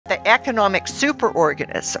the economic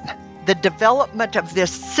superorganism, the development of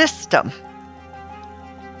this system,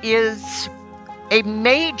 is a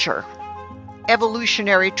major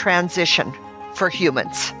evolutionary transition for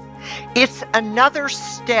humans. It's another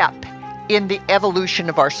step in the evolution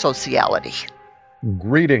of our sociality.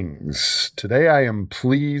 Greetings. Today I am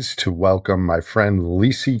pleased to welcome my friend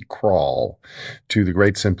Lisi Krall to the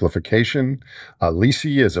Great Simplification.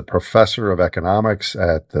 Lisi is a professor of economics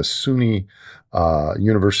at the SUNY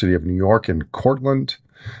University of New York in Cortland.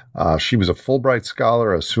 She was a Fulbright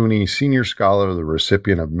Scholar, a SUNY Senior Scholar, the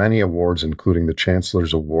recipient of many awards, including the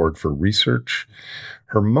Chancellor's Award for Research.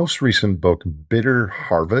 Her most recent book, Bitter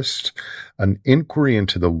Harvest, An Inquiry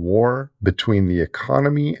into the War Between the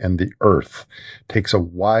Economy and the Earth, takes a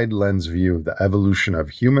wide lens view of the evolution of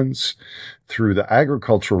humans through the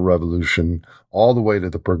agricultural revolution all the way to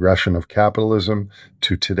the progression of capitalism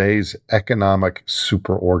to today's economic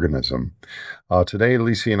superorganism. Today,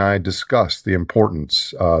 Lisi and I discussed the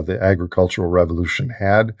importance the agricultural revolution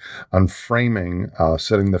had on framing,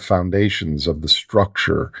 setting the foundations of the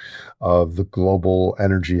structure of the global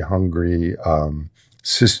energy-hungry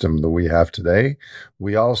system that we have today.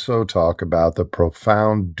 We also talk about the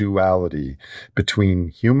profound duality between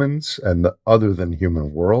humans and the other than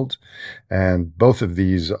human world. And both of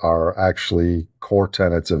these are actually core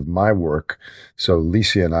tenets of my work. So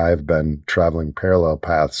Lisi and I have been traveling parallel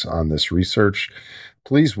paths on this research.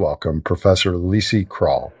 Please welcome Professor Lisi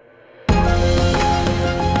Krall.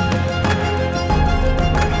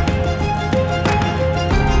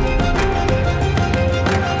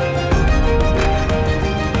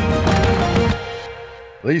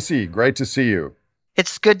 Lisi, great to see you.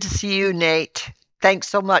 It's good to see you, Nate. Thanks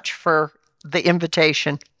so much for the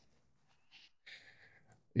invitation.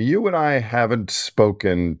 You and I haven't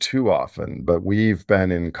spoken too often, but we've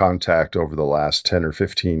been in contact over the last 10 or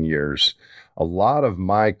 15 years. A lot of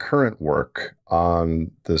my current work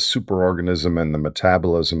on the superorganism and the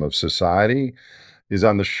metabolism of society is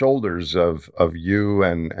on the shoulders of you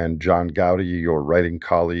and John Gowdy, your writing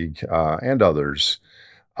colleague, and others.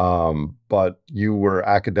 But you were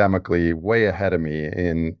academically way ahead of me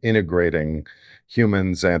in integrating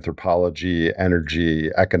humans, anthropology, energy,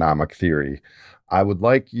 economic theory. I would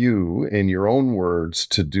like you, in your own words,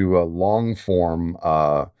 to do a long-form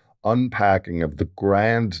unpacking of the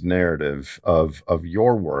grand narrative of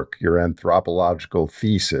your work, your anthropological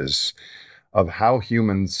thesis of how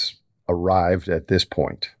humans arrived at this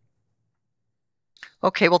point.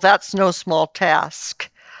 Okay, well, that's no small task.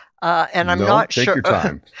 And I'm not take sure. Your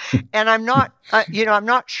time. And I'm not, I'm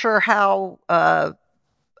not sure how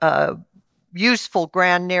useful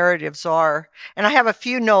grand narratives are. And I have a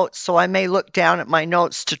few notes, so I may look down at my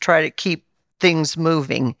notes to try to keep things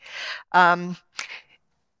moving. But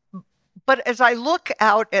as I look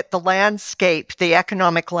out at the landscape, the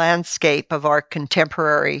economic landscape of our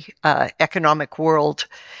contemporary economic world,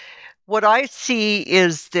 what I see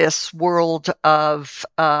is this world of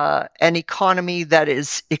an economy that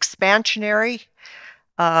is expansionary.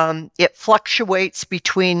 It fluctuates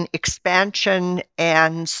between expansion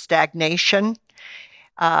and stagnation.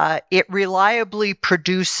 It reliably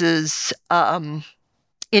produces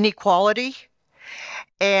inequality,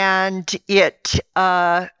 and it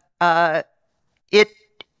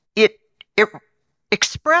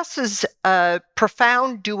expresses a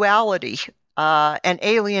profound duality and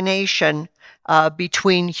alienation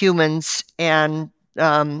between humans and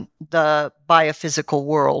the biophysical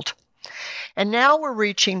world. And now we're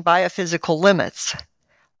reaching biophysical limits.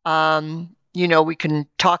 We can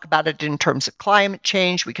talk about it in terms of climate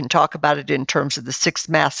change. We can talk about it in terms of the sixth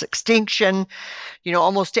mass extinction.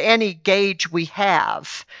 Almost any gauge we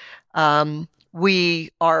have,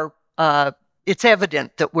 we are. It's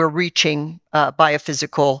evident that we're reaching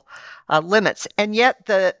biophysical limits. And yet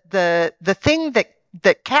the thing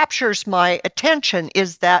that captures my attention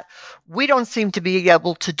is that we don't seem to be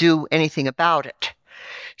able to do anything about it.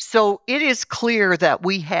 So it is clear that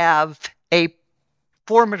we have a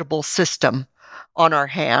formidable system on our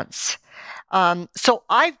hands. So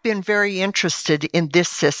I've been very interested in this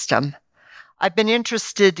system. I've been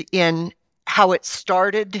interested in how it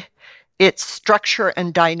started, its structure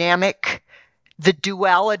and dynamic, the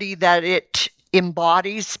duality that it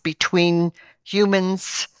embodies between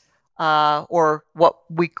humans, or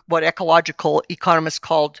what ecological economists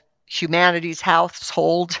called humanity's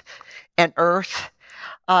household, and Earth.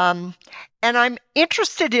 And I'm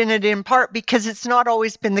interested in it in part because it's not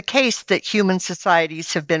always been the case that human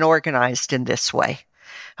societies have been organized in this way.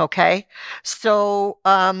 Okay, so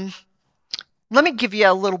let me give you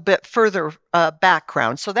a little bit further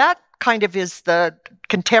background. So that kind of is the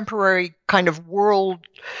contemporary kind of world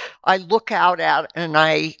I look out at, and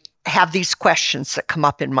I have these questions that come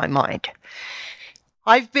up in my mind.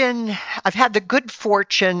 I've had the good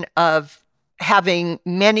fortune of having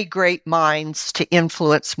many great minds to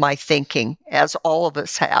influence my thinking, as all of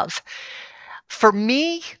us have. For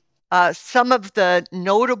me, some of the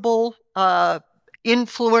notable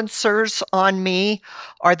influencers on me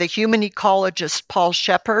are the human ecologist Paul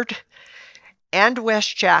Shepard and Wes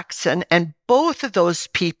Jackson, and both of those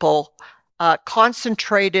people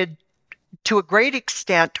concentrated to a great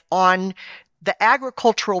extent on the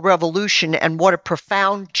agricultural revolution and what a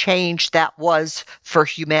profound change that was for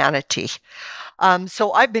humanity.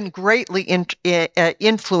 So I've been greatly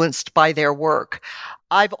influenced by their work.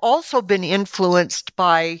 I've also been influenced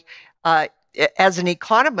by, as an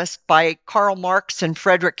economist, by Karl Marx and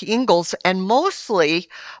Friedrich Engels, and mostly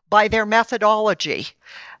by their methodology.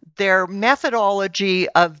 Their methodology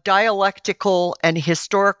of dialectical and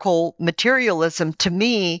historical materialism, to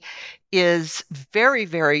me, is very,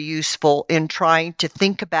 very useful in trying to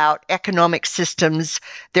think about economic systems,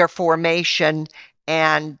 their formation,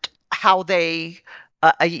 and how they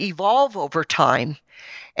evolve over time.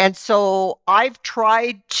 And so I've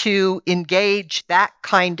tried to engage that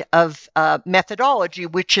kind of methodology,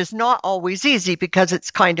 which is not always easy because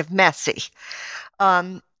it's kind of messy.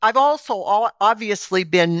 I've also obviously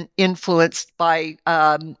been influenced by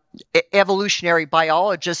evolutionary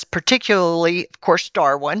biologists, particularly, of course,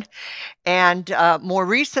 Darwin, and more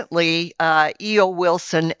recently, E.O.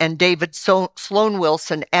 Wilson and David Sloan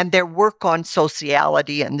Wilson, and their work on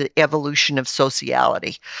sociality and the evolution of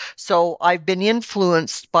sociality. So I've been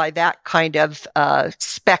influenced by that kind of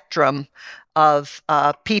spectrum of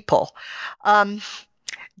people. John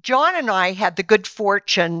and I had the good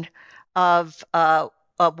fortune of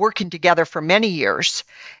working together for many years.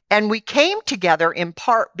 And we came together in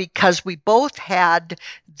part because we both had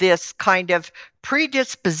this kind of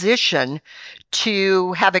predisposition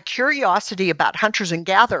to have a curiosity about hunters and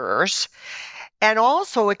gatherers, and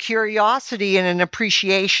also a curiosity and an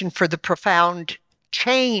appreciation for the profound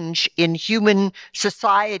change in human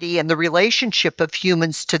society and the relationship of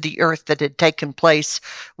humans to the earth that had taken place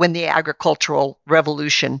when the agricultural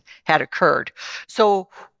revolution had occurred. So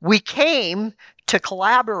we came to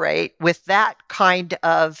collaborate with that kind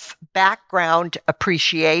of background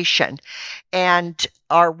appreciation. And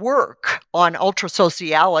our work on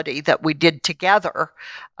ultrasociality that we did together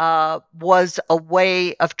was a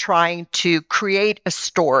way of trying to create a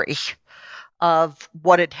story of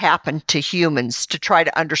what had happened to humans, to try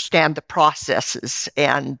to understand the processes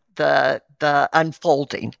and the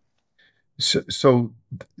unfolding. So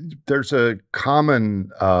there's a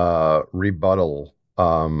common rebuttal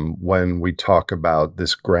when we talk about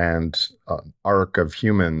this grand arc of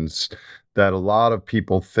humans, that a lot of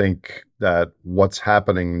people think that what's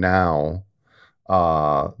happening now,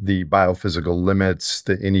 the biophysical limits,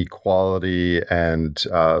 the inequality, and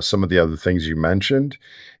some of the other things you mentioned,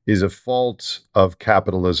 is a fault of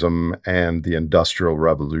capitalism and the Industrial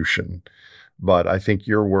Revolution. But I think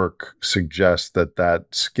your work suggests that that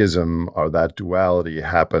schism or that duality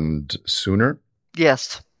happened sooner.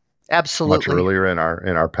 Yes, absolutely. Much earlier in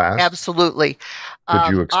our past. Absolutely. Could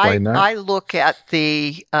you explain that? I look at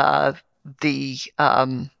the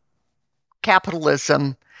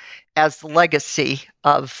capitalism as the legacy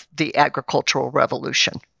of the agricultural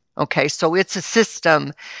revolution. Okay, so it's a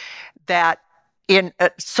system that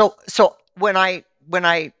so when I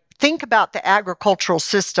think about the agricultural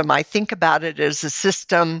system, I think about it as a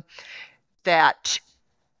system that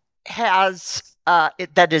has it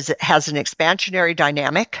has an expansionary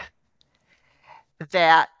dynamic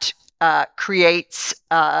that creates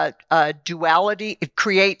duality.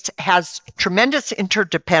 It has tremendous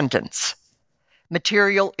interdependence,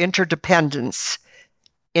 material interdependence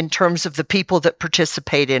in terms of the people that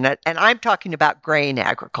participate in it. And I'm talking about grain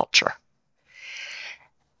agriculture.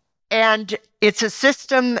 And it's a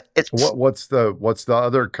system. What's the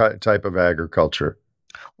other type of agriculture?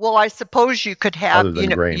 Well, I suppose you could have,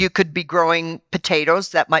 grain. You could be growing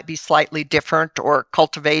potatoes. That might be slightly different, or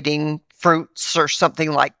cultivating fruits or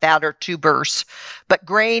something like that, or tubers. But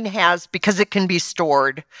grain has, because it can be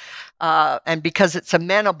stored, and because it's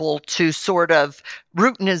amenable to sort of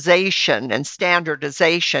routinization and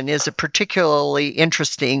standardization, is a particularly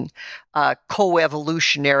interesting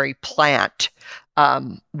co-evolutionary plant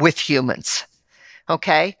with humans.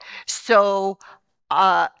 Okay, so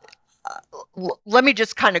let me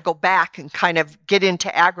just kind of go back and kind of get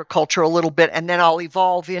into agriculture a little bit, and then I'll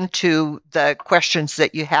evolve into the questions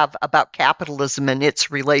that you have about capitalism and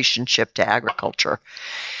its relationship to agriculture.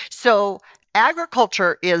 So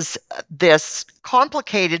agriculture is this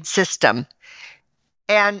complicated system.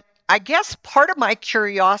 And I guess part of my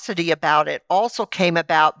curiosity about it also came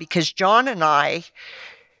about because John and I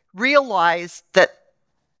realized that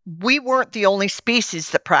we weren't the only species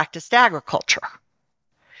that practiced agriculture.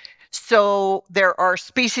 So there are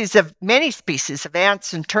many species of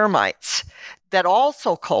ants and termites that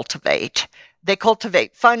also cultivate. They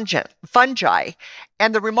cultivate fungi.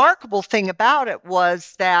 And the remarkable thing about it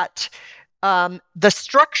was that the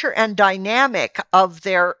structure and dynamic of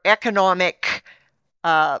their economic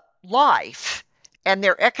life and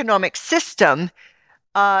their economic system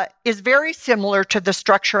is very similar to the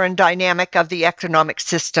structure and dynamic of the economic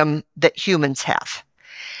system that humans have.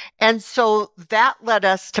 And so that led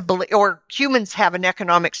us to believe, or humans have an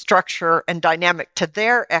economic structure and dynamic to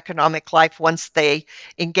their economic life once they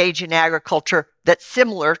engage in agriculture that's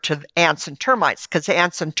similar to ants and termites, because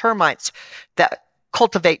ants and termites that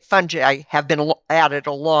cultivate fungi have been at it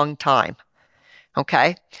a long time.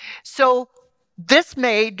 Okay. So this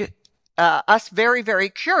made us very, very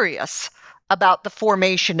curious about the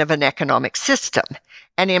formation of an economic system,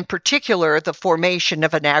 and in particular, the formation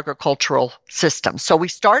of an agricultural system. So we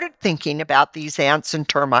started thinking about these ants and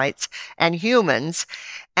termites and humans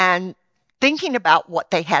and thinking about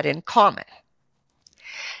what they had in common.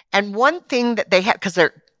 And one thing that they had, because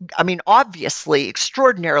they're, obviously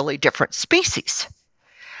extraordinarily different species,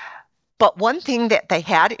 but one thing that they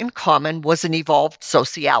had in common was an evolved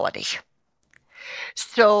sociality.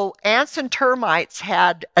 So ants and termites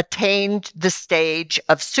had attained the stage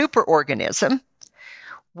of superorganism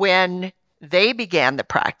when they began the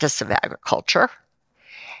practice of agriculture,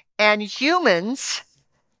 and humans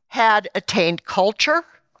had attained culture,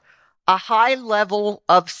 a high level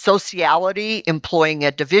of sociality, employing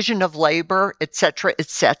a division of labor,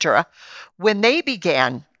 etc., when they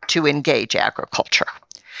began to engage agriculture.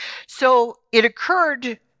 So it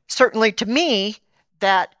occurred, certainly to me,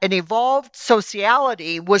 that an evolved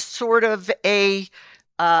sociality was sort of a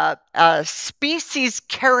species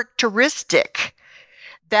characteristic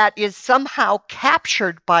that is somehow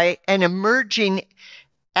captured by an emerging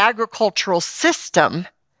agricultural system,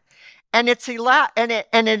 and it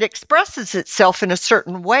expresses itself in a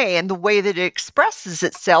certain way, and the way that it expresses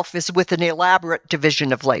itself is with an elaborate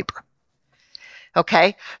division of labor.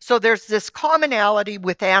 Okay, so there's this commonality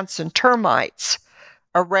with ants and termites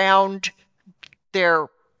around their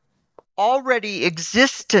already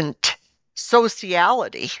existent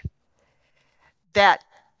sociality that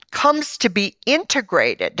comes to be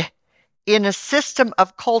integrated in a system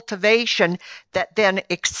of cultivation that then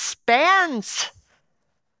expands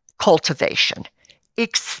cultivation,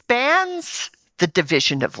 expands the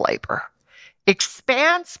division of labor,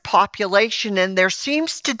 expands population, and there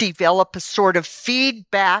seems to develop a sort of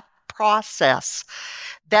feedback process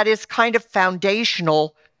that is kind of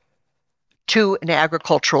foundational to an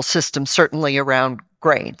agricultural system, certainly around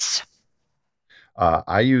grains.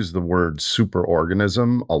 I use the word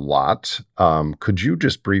superorganism a lot. Could you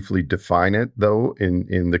just briefly define it, though,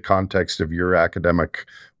 in the context of your academic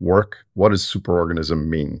work? What does superorganism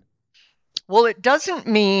mean? Well, it doesn't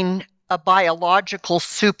mean a biological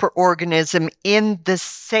superorganism in the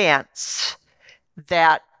sense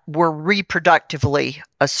that we're reproductively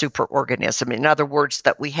a superorganism. In other words,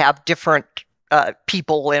 that we have different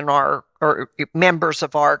people in our, or members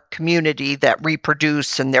of our community that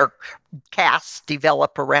reproduce and their castes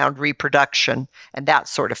develop around reproduction and that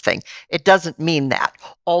sort of thing. It doesn't mean that.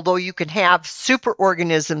 Although you can have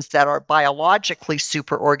superorganisms that are biologically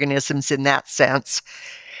superorganisms in that sense,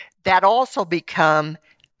 that also become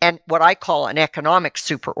what I call an economic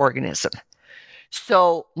superorganism.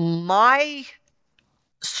 So my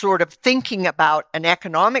sort of thinking about an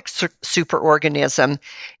economic superorganism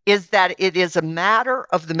is that it is a matter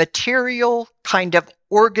of the material kind of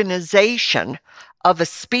organization of a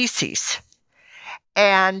species.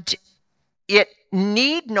 And it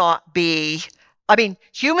need not be,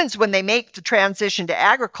 humans, when they make the transition to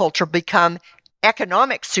agriculture, become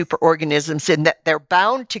economic superorganisms in that they're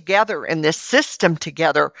bound together in this system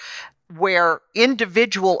together where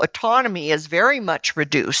individual autonomy is very much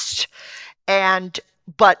reduced. And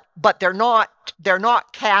but they're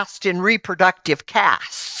not cast in reproductive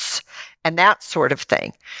castes and that sort of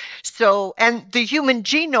thing. So, and the human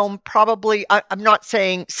genome probably, I'm not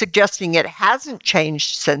suggesting it hasn't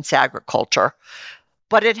changed since agriculture,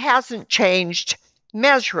 but it hasn't changed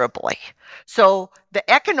measurably. So the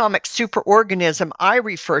economic superorganism I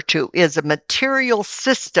refer to is a material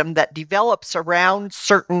system that develops around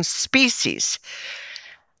certain species.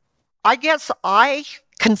 I guess I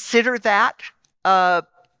consider that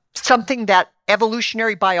something that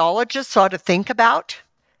evolutionary biologists ought to think about,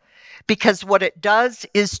 because what it does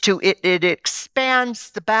is it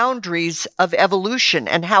expands the boundaries of evolution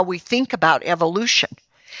and how we think about evolution.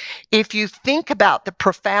 If you think about the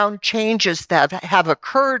profound changes that have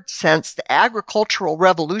occurred since the agricultural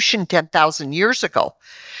revolution 10,000 years ago,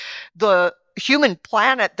 the human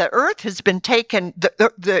planet, the Earth has been taken,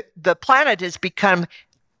 the planet has become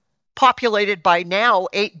populated by now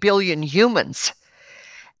 8 billion humans,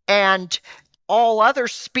 and all other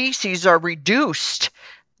species are reduced.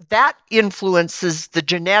 That influences the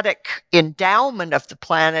genetic endowment of the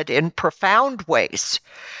planet in profound ways.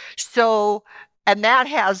 So, and that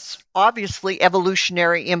has obviously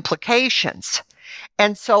evolutionary implications.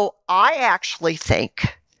 And so I actually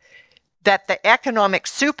think that the economic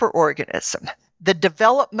superorganism, the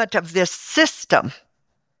development of this system,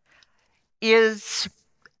 is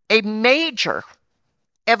a major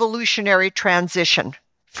evolutionary transition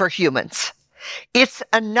for humans. It's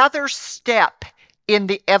another step in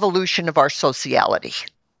the evolution of our sociality.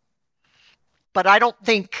 But I don't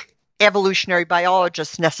think evolutionary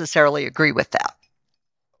biologists necessarily agree with that.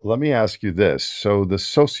 Let me ask you this. So the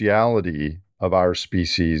sociality of our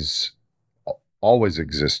species always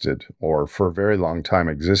existed, or for a very long time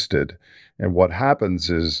existed. And what happened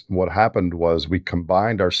was we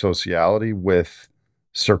combined our sociality with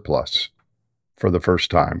surplus for the first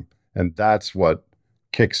time. And that's what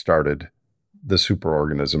kickstarted the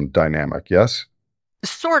superorganism dynamic, yes?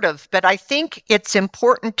 Sort of, but I think it's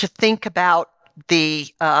important to think about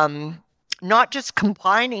the not just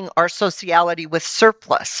combining our sociality with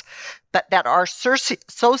surplus, but that our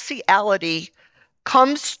sociality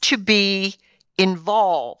comes to be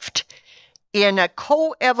involved in a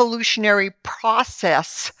co-evolutionary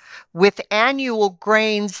process with annual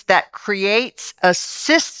grains that creates a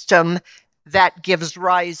system that gives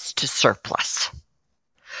rise to surplus.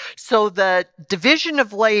 So the division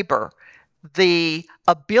of labor, the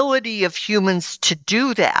ability of humans to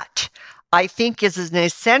do that, I think is an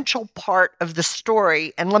essential part of the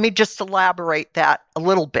story. And let me just elaborate that a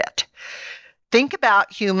little bit. Think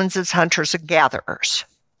about humans as hunters and gatherers.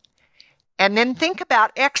 And then think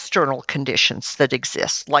about external conditions that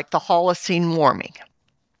exist, like the Holocene warming,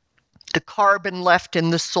 the carbon left in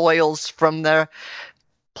the soils from the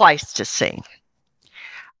Pleistocene.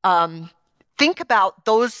 Think about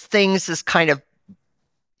those things as kind of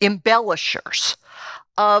embellishers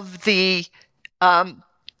of the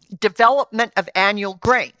development of annual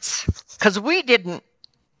grains, because we didn't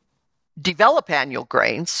develop annual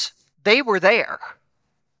grains, they were there,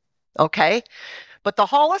 okay? But the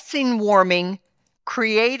Holocene warming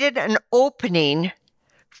created an opening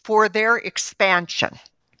for their expansion.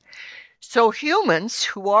 So humans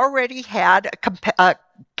who already had a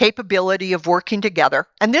capability of working together,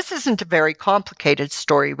 and this isn't a very complicated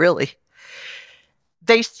story really,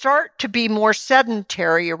 they start to be more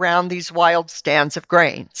sedentary around these wild stands of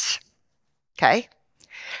grains, okay?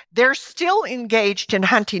 They're still engaged in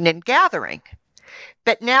hunting and gathering,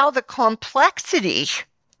 but now the complexity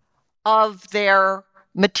of their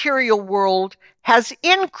material world has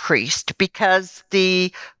increased because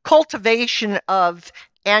the cultivation of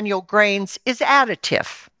annual grains is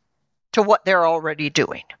additive to what they're already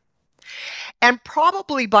doing. And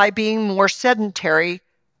probably by being more sedentary,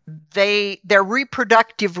 their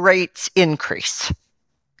reproductive rates increase.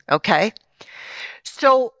 Okay?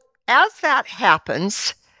 So as that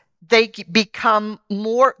happens, they become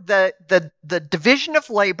more, the division of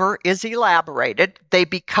labor is elaborated. They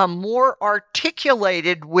become more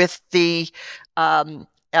articulated with the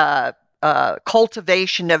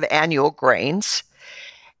cultivation of annual grains.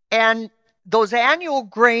 And those annual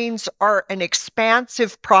grains are an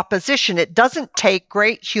expansive proposition. It doesn't take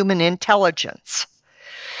great human intelligence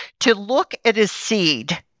to look at a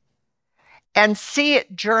seed and see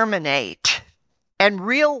it germinate and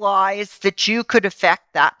realize that you could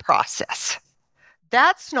affect that process.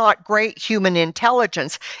 That's not great human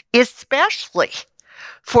intelligence, especially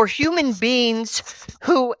for human beings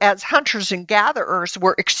who, as hunters and gatherers,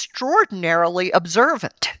 were extraordinarily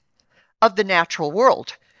observant of the natural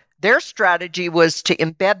world. Their strategy was to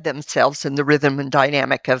embed themselves in the rhythm and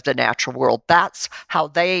dynamic of the natural world. That's how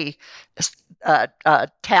they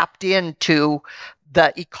tapped into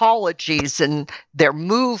the ecologies and their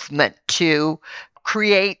movement to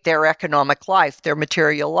create their economic life, their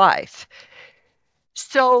material life.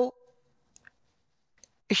 So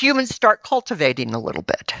humans start cultivating a little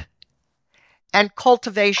bit, and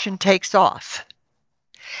cultivation takes off.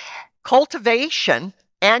 Cultivation,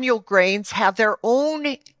 annual grains have their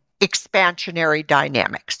own expansionary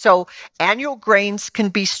dynamic. So annual grains can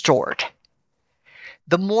be stored.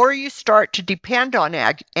 The more you start to depend on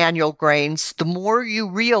annual grains, the more you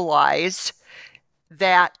realize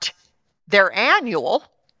that They're annual.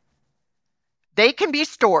 They can be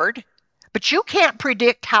stored, but you can't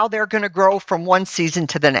predict how they're going to grow from one season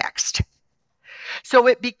to the next. So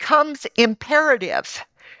it becomes imperative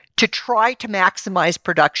to try to maximize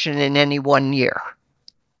production in any one year.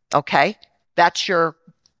 Okay? That's your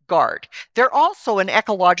guard. They're also an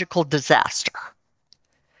ecological disaster.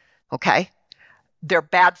 Okay? They're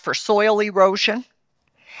bad for soil erosion.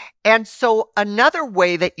 And so another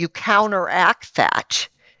way that you counteract that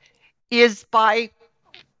is by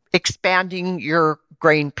expanding your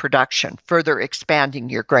grain production, further expanding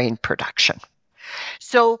your grain production.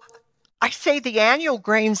 So I say the annual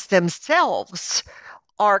grains themselves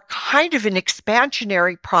are kind of an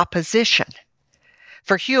expansionary proposition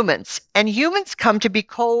for humans, and humans come to be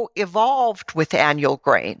co-evolved with annual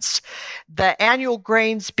grains. The annual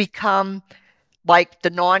grains become like the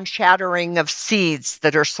non-shattering of seeds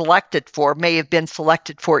that are selected for, may have been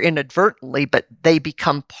selected for inadvertently, but they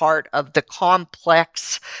become part of the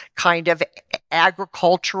complex kind of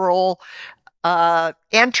agricultural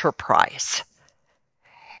enterprise.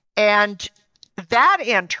 And that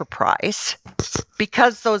enterprise,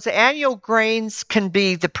 because those annual grains can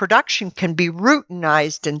be, the production can be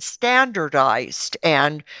routinized and standardized,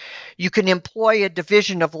 and you can employ a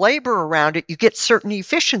division of labor around it, you get certain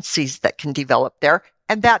efficiencies that can develop there,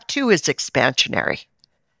 and that too is expansionary.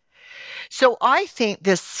 So I think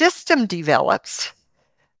this system develops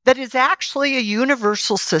that is actually a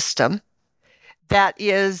universal system that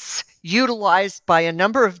is utilized by a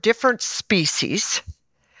number of different species,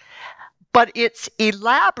 but it's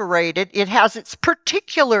elaborated. It has its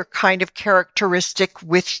particular kind of characteristic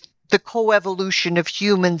with the coevolution of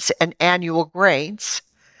humans and annual grains,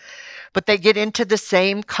 but they get into the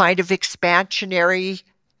same kind of expansionary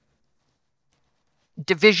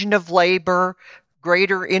division of labor,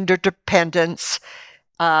 greater interdependence,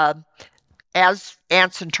 as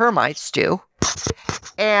ants and termites do.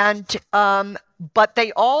 And but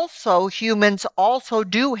they also, humans also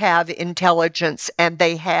do have intelligence, and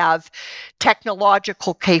they have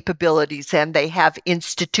technological capabilities, and they have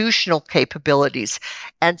institutional capabilities.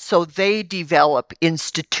 And so they develop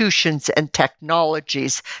institutions and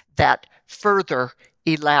technologies that further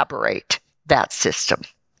elaborate that system.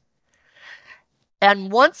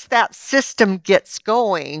 And once that system gets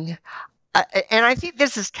going, and I think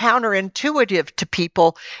this is counterintuitive to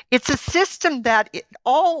people, it's a system that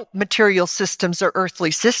all material systems are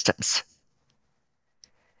earthly systems.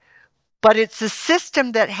 But it's a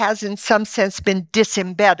system that has, in some sense, been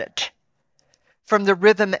disembedded from the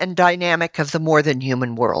rhythm and dynamic of the more than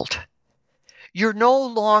human world. You're no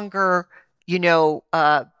longer,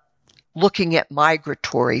 looking at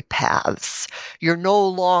migratory paths. You're no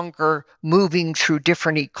longer moving through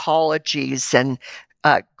different ecologies and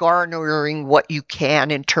garnering what you can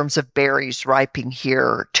in terms of berries ripening here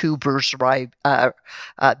or tubers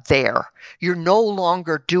there. You're no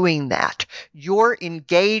longer doing that. Your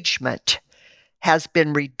engagement has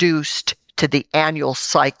been reduced to the annual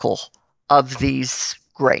cycle of these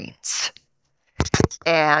grains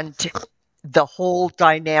and the whole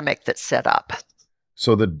dynamic that's set up.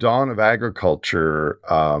 So the dawn of agriculture,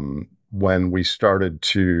 when we started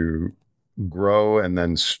to grow and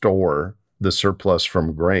then store the surplus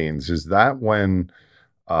from grains, is that when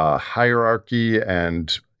hierarchy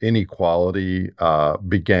and inequality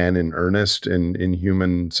began in earnest in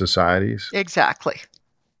human societies? Exactly.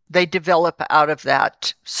 They develop out of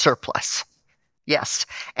that surplus. Yes.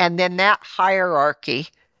 And then that hierarchy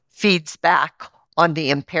feeds back on the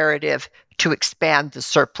imperative to expand the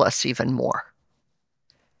surplus even more.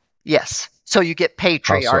 Yes. So you get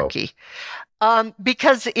patriarchy. How so?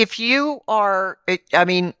 Because if you are,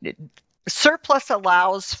 surplus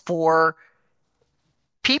allows for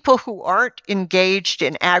people who aren't engaged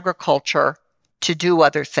in agriculture to do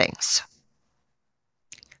other things.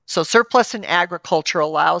 So surplus in agriculture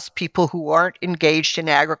allows people who aren't engaged in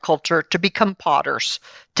agriculture to become potters,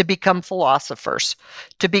 to become philosophers,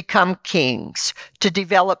 to become kings, to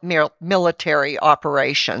develop military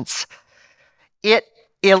operations.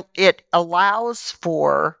 It allows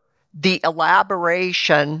for the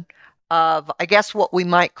elaboration of, I guess, what we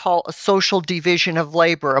might call a social division of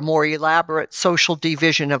labor, a more elaborate social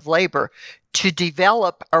division of labor, to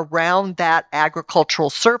develop around that agricultural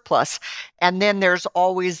surplus. And then there's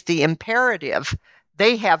always the imperative.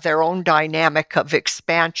 They have their own dynamic of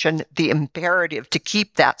expansion, the imperative to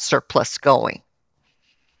keep that surplus going.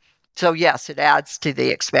 So yes, it adds to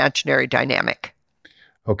the expansionary dynamic.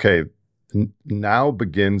 Okay. Now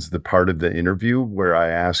begins the part of the interview where I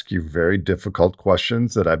ask you very difficult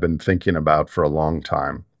questions that I've been thinking about for a long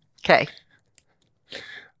time. Okay.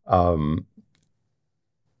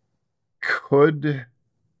 Could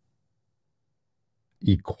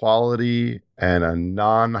equality and a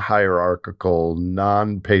non-hierarchical,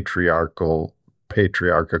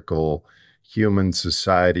 patriarchal human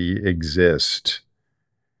society exist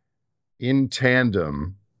in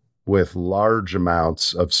tandem with large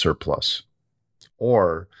amounts of surplus?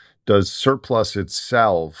 Or does surplus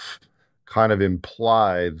itself kind of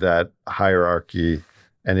imply that hierarchy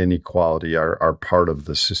and inequality are part of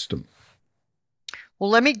the system? Well,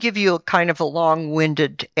 let me give you a kind of a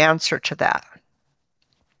long-winded answer to that.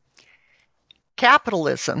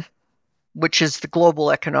 Capitalism, which is the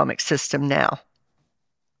global economic system now,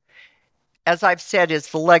 as I've said, is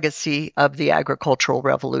the legacy of the agricultural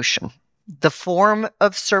revolution. The form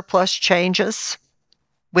of surplus changes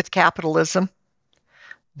with capitalism,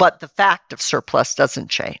 but the fact of surplus doesn't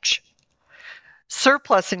change.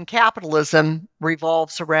 Surplus in capitalism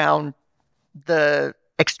revolves around the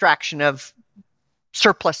extraction of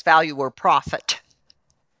surplus value or profit,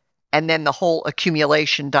 and then the whole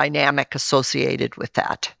accumulation dynamic associated with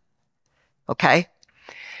that. Okay?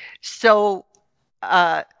 So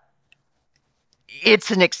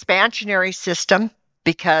it's an expansionary system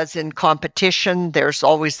because in competition, there's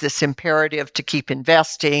always this imperative to keep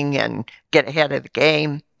investing and get ahead of the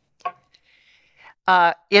game.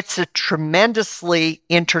 It's a tremendously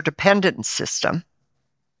interdependent system.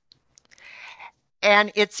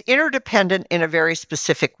 And it's interdependent in a very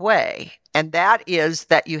specific way. And that is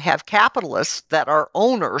that you have capitalists that are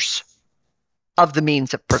owners of the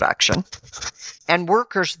means of production and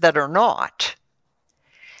workers that are not.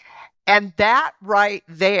 And that right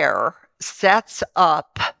there sets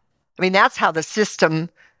up, that's how the system,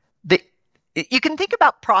 you can think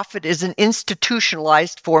about profit as an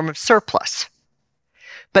institutionalized form of surplus.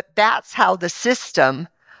 But that's how the system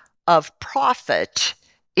of profit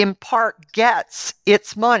in part gets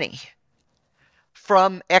its money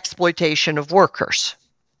from exploitation of workers.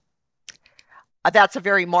 That's a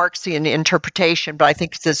very Marxian interpretation, but I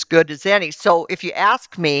think it's as good as any. So if you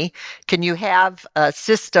ask me, can you have a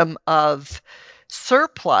system of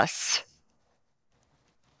surplus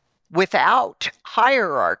without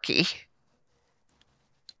hierarchy?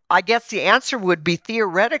 I guess the answer would be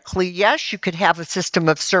theoretically, yes, you could have a system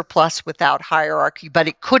of surplus without hierarchy, but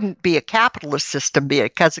it couldn't be a capitalist system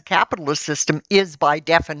because a capitalist system is by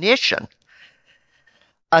definition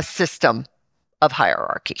a system of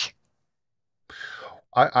hierarchy.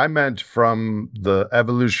 I meant from the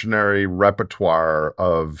evolutionary repertoire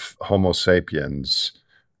of Homo sapiens,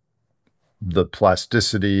 the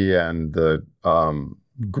plasticity and the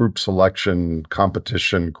group selection,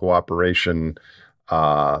 competition, cooperation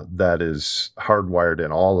that is hardwired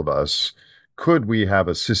in all of us. Could we have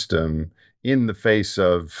a system in the face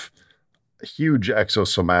of huge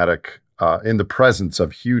exosomatic, in the presence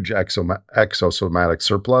of huge exosomatic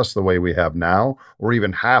surplus, the way we have now, or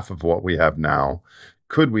even half of what we have now?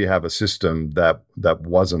 Could we have a system that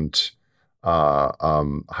wasn't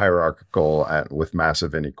hierarchical and with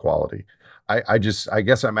massive inequality? I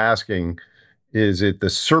guess I'm asking, is it the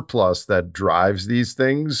surplus that drives these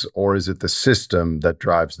things, or is it the system that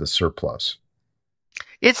drives the surplus?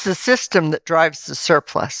 It's the system that drives the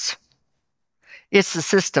surplus. It's the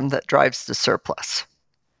system that drives the surplus.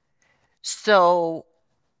 So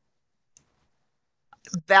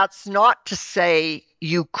that's not to say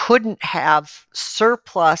you couldn't have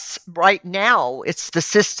surplus. Right now, it's the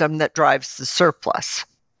system that drives the surplus.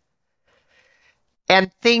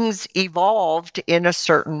 And things evolved in a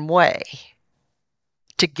certain way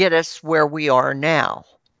to get us where we are now.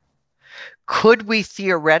 Could we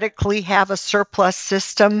theoretically have a surplus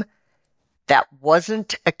system that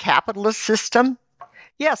wasn't a capitalist system?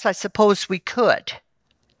 Yes, I suppose we could.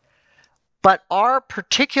 But our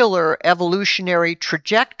particular evolutionary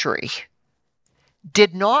trajectory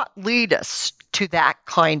did not lead us to that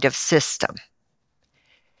kind of system.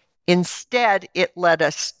 Instead, it led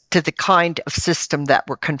us to the kind of system that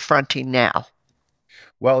we're confronting now.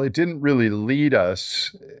 Well, it didn't really lead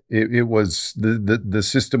us. It was the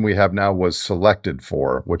system we have now was selected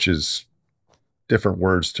for, which is different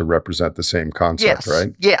words to represent the same concept,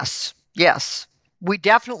 right? Yes. We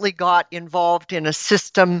definitely got involved in a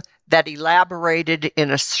system that elaborated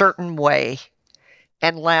in a certain way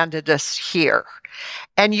and landed us here.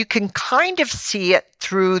 And you can kind of see it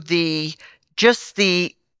through the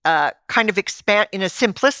kind of in a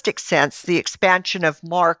simplistic sense, the expansion of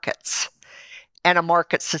markets and a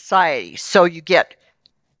market society. So you get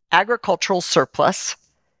agricultural surplus.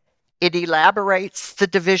 It elaborates the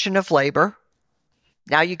division of labor.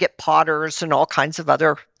 Now you get potters and all kinds of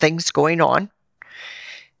other things going on.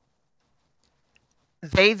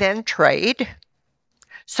 They then trade.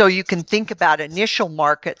 So you can think about initial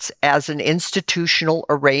markets as an institutional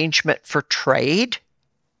arrangement for trade.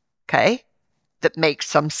 okay, that makes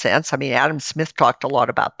some sense. I mean, Adam Smith talked a lot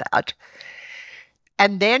about that.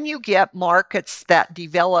 And then you get markets that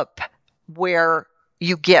develop where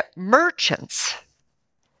you get merchants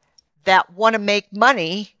that want to make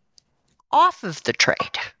money off of the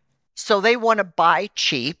trade. So they want to buy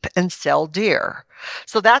cheap and sell dear.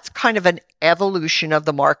 So that's kind of an evolution of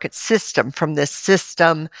the market system, from this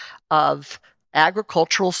system of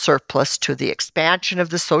agricultural surplus to the expansion of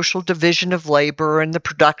the social division of labor and the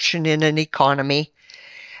production in an economy,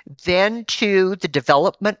 then to the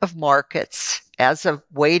development of markets as a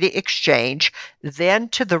way to exchange, then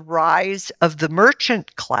to the rise of the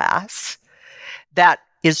merchant class that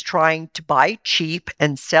is trying to buy cheap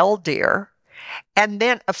and sell dear. And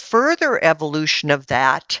then a further evolution of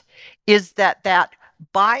that is that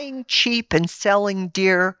buying cheap and selling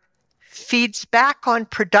dear feeds back on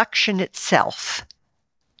production itself.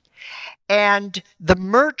 And the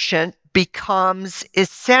merchant becomes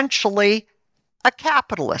essentially a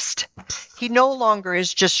capitalist. He no longer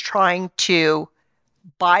is just trying to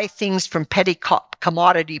buy things from petty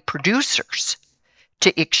commodity producers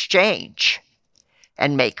to exchange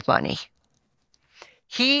and make money.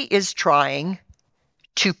 He is trying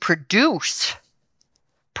to produce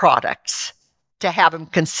products to have them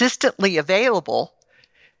consistently available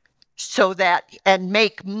so that, and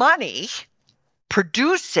make money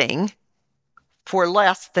producing for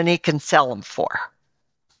less than he can sell them for.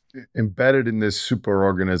 Embedded in this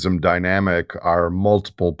superorganism dynamic are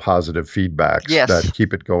multiple positive feedbacks that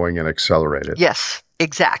keep it going and accelerate it. Yes,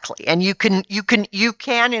 exactly. And you can,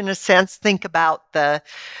 in a sense, think about the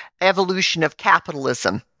evolution of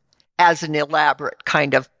capitalism as an elaborate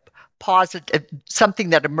kind of positive, something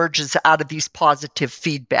that emerges out of these positive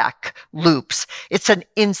feedback loops. It's an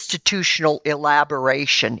institutional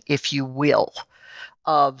elaboration, if you will,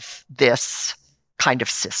 of this kind of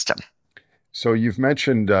system. So you've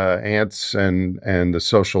mentioned ants and the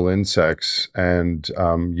social insects, and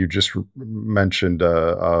you just mentioned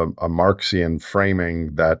a Marxian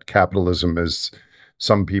framing that capitalism is,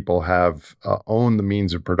 some people have own the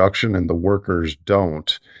means of production and the workers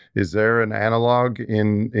don't. Is there an analog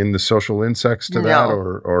in the social insects to that,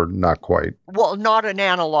 or not quite? Well, not an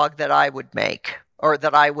analog that I would make or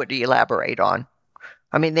that I would elaborate on.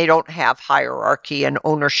 I mean, they don't have hierarchy and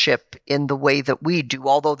ownership in the way that we do,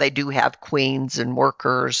 although they do have queens and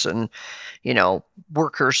workers and,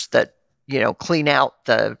 workers that, clean out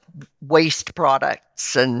the waste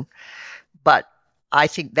products. But I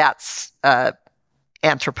think that's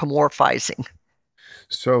anthropomorphizing.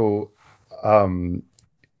 So,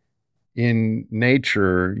 in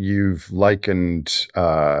nature, you've likened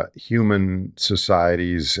human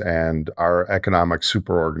societies and our economic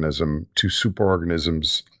superorganism to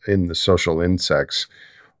superorganisms in the social insects.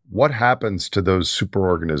 What happens to those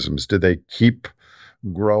superorganisms? Do they keep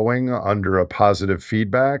growing under a positive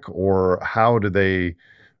feedback, or how do they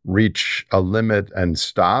reach a limit and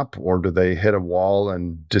stop, or do they hit a wall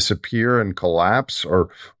and disappear and collapse? Or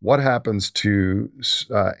what happens to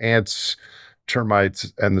ants,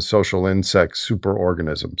 termites, and the social insect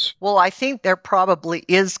superorganisms? Well, I think there probably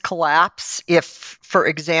is collapse. If, for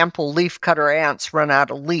example, leafcutter ants run out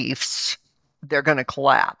of leaves, they're going to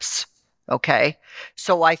collapse. Okay.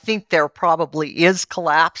 So I think there probably is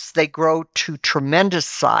collapse. They grow to tremendous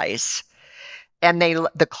size, and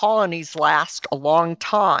the colonies last a long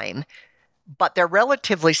time, but they're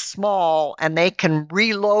relatively small, and they can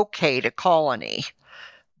relocate a colony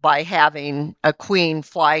by having a queen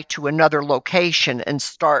fly to another location and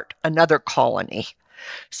start another colony.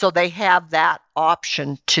 So they have that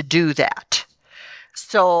option to do that.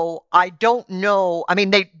 So I don't know. I mean,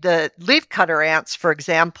 the leafcutter ants, for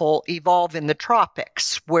example, evolve in the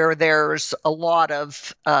tropics where there's a lot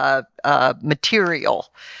of material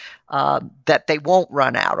that they won't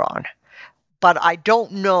run out on. But I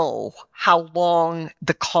don't know how long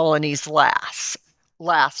the colonies last.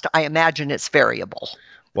 I imagine it's variable.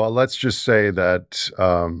 Well, let's just say that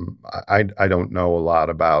I don't know a lot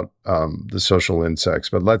about the social insects,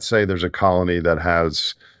 but let's say there's a colony that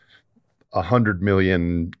has 100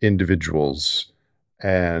 million individuals,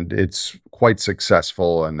 and it's quite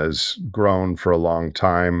successful and has grown for a long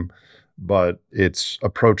time, but it's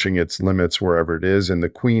approaching its limits wherever it is, and the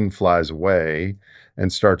queen flies away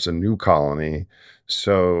and starts a new colony.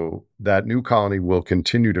 So that new colony will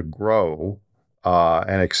continue to grow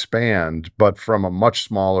and expand, but from a much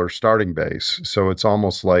smaller starting base. So it's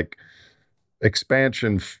almost like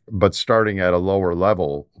expansion, but starting at a lower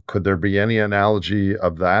level. Could there be any analogy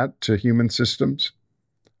of that to human systems?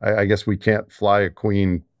 I guess we can't fly a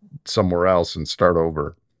queen somewhere else and start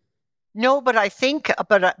over. No, but I think,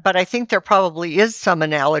 but I think there probably is some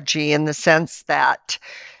analogy in the sense that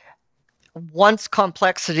once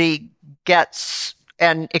complexity gets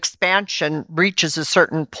and expansion reaches a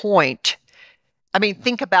certain point, I mean,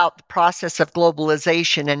 think about the process of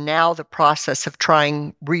globalization and now the process of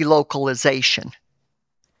trying relocalization.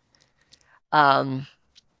 I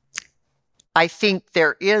think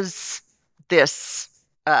there is this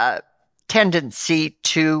tendency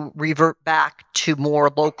to revert back to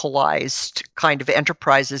more localized kind of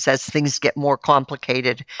enterprises as things get more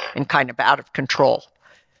complicated and kind of out of control.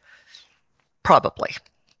 Probably.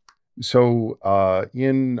 So,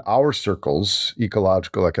 in our circles,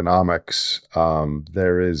 ecological economics,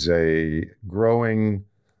 there is a growing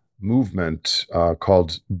movement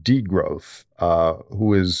called degrowth,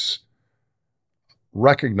 who is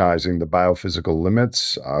recognizing the biophysical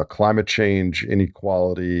limits, climate change,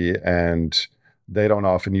 inequality, and they don't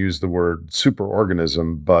often use the word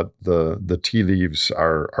superorganism, but the tea leaves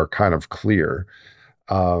are kind of clear.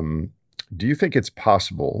 Do you think it's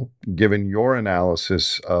possible, given your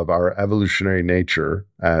analysis of our evolutionary nature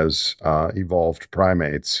as evolved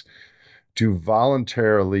primates, to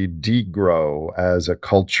voluntarily degrow as a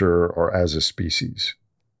culture or as a species?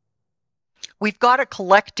 We've got a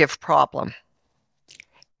collective problem,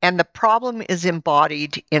 and the problem is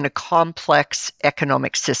embodied in a complex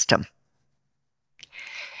economic system.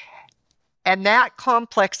 And that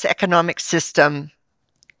complex economic system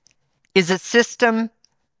is a system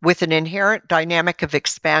with an inherent dynamic of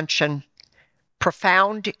expansion,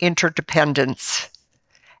 profound interdependence,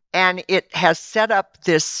 and it has set up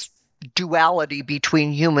this duality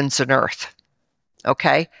between humans and Earth.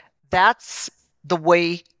 Okay? That's the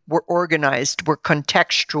way we're organized. We're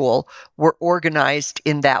contextual. We're organized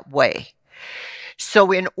in that way.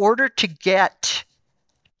 So in order to get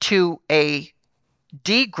to a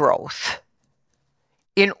degrowth,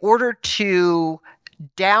 in order to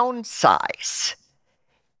downsize,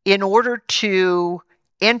 in order to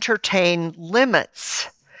entertain limits,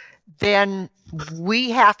 then we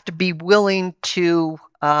have to be willing to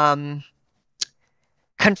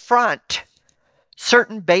confront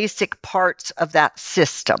certain basic parts of that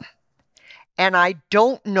system. And I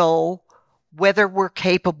don't know whether we're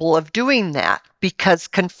capable of doing that, because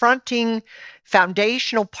confronting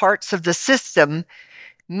foundational parts of the system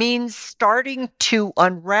means starting to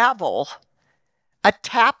unravel a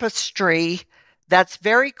tapestry that's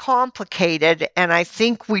very complicated, and I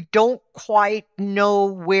think we don't quite know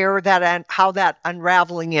where that how that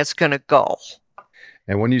unraveling is going to go.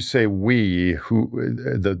 And when you say we, who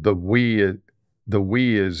the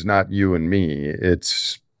we is not you and me,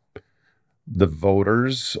 it's the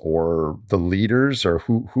voters or the leaders, or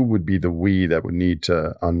who would be the we that would need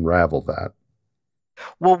to unravel that?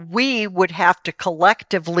 Well, we would have to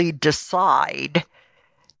collectively decide,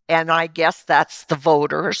 and I guess that's the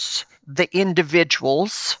voters, the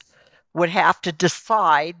individuals would have to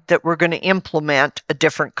decide that we're going to implement a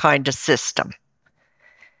different kind of system.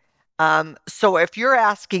 So if you're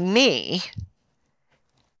asking me,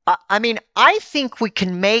 I mean, I think we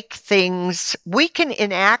can make things, we can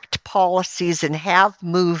enact policies and have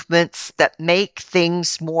movements that make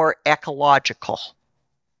things more ecological.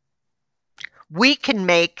 We can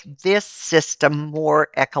make this system more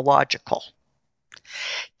ecological.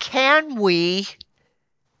 Can we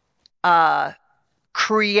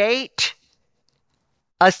create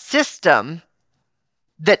a system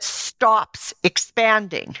that stops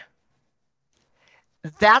expanding?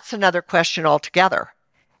 That's another question altogether.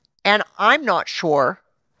 And I'm not sure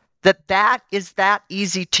that that is that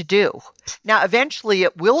easy to do. Now, eventually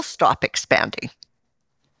it will stop expanding.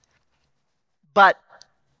 But,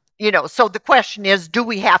 so the question is, do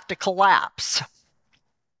we have to collapse?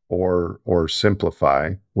 Or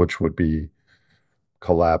simplify, which would be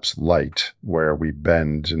collapse light, where we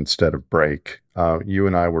bend instead of break. You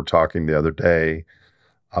and I were talking the other day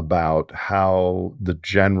about how the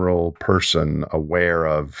general person aware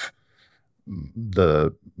of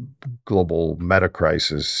the global meta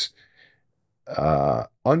crisis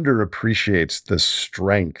underappreciates the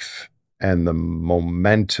strength and the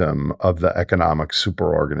momentum of the economic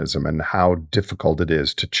superorganism and how difficult it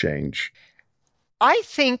is to change. I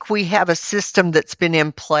think we have a system that's been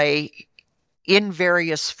in play in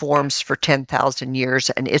various forms for 10,000 years,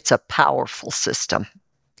 and it's a powerful system.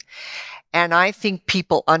 And I think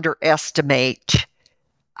people underestimate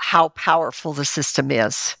how powerful the system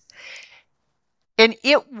is. And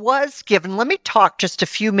it was given, let me talk just a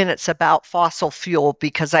few minutes about fossil fuel,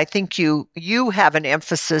 because I think you have an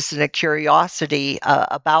emphasis and a curiosity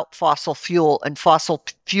about fossil fuel, and fossil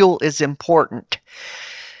fuel is important.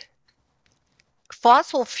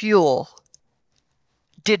 Fossil fuel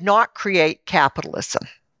did not create capitalism.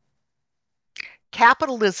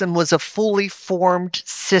 Capitalism was a fully formed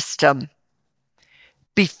system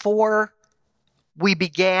before we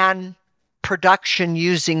began production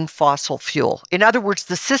using fossil fuel. In other words,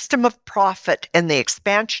 the system of profit and the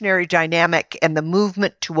expansionary dynamic and the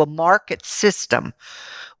movement to a market system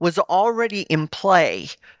was already in play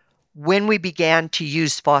when we began to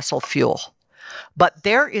use fossil fuel. But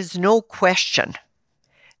there is no question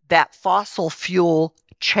that fossil fuel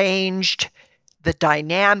changed the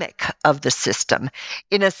dynamic of the system.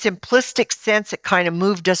 In a simplistic sense, it kind of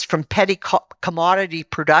moved us from petty commodity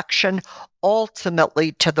production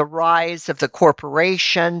ultimately to the rise of the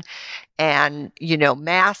corporation and,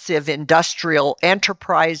 massive industrial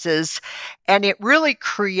enterprises. And it really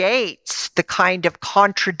creates the kind of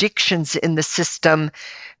contradictions in the system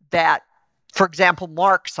that, for example,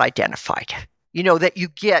 Marx identified. That you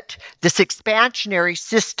get this expansionary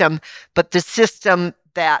system, but the system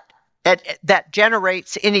that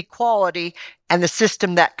generates inequality and the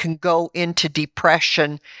system that can go into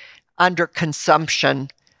depression, underconsumption,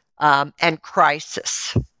 and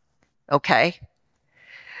crisis. Okay?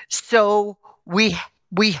 So we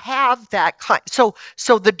have that kind. So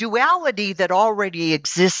the duality that already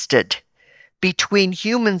existed between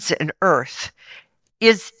humans and Earth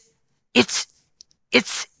it's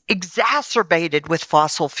exacerbated with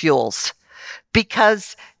fossil fuels,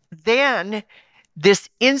 because then this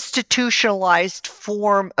institutionalized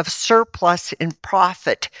form of surplus and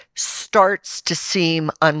profit starts to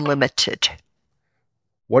seem unlimited.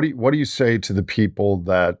 What do you say to the people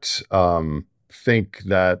that think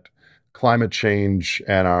that climate change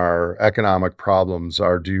and our economic problems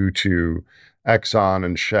are due to Exxon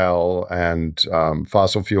and Shell and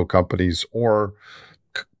fossil fuel companies, or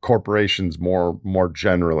corporations more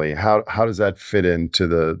generally? How does that fit into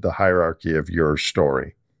the hierarchy of your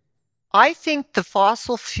story? I think the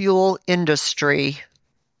fossil fuel industry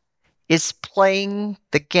is playing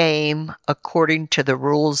the game according to the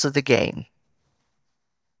rules of the game.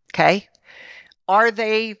 Okay? Are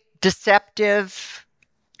they deceptive?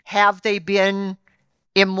 Have they been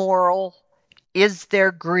immoral? Is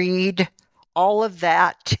there greed? All of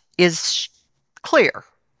that is clear.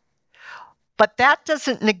 But that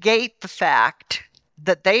doesn't negate the fact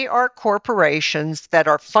that they are corporations that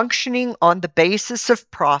are functioning on the basis of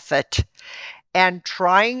profit and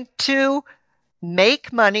trying to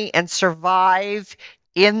make money and survive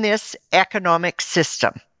in this economic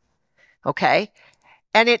system. Okay?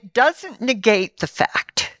 And it doesn't negate the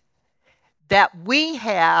fact that we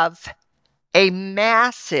have a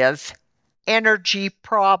massive energy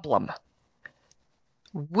problem.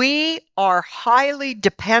 We are highly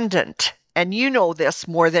dependent, and you know this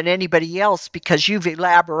more than anybody else because you've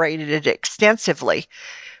elaborated it extensively.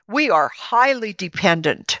 We are highly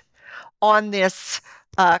dependent on this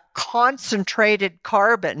concentrated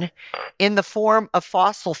carbon in the form of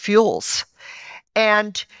fossil fuels.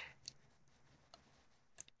 And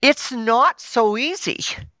it's not so easy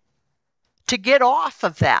to get off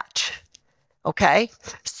of that. Okay?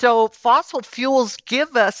 So fossil fuels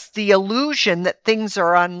give us the illusion that things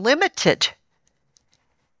are unlimited.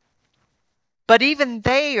 But even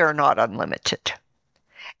they are not unlimited.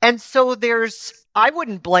 And so I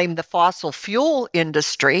wouldn't blame the fossil fuel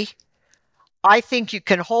industry. I think you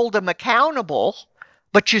can hold them accountable,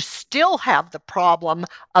 but you still have the problem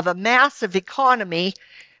of a massive economy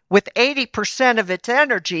with 80% of its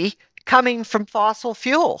energy coming from fossil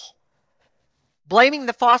fuel. Blaming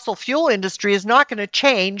the fossil fuel industry is not going to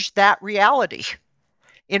change that reality.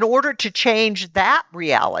 In order to change that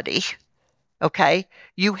reality, okay,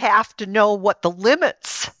 you have to know what the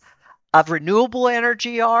limits of renewable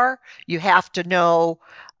energy are. You have to know,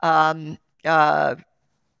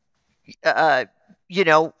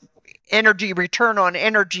 energy return on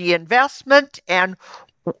energy investment, and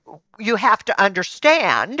you have to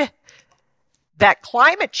understand that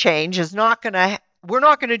climate change is not going to, we're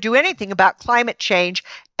not going to do anything about climate change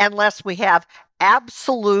unless we have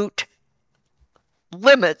absolute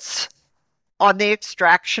limits on the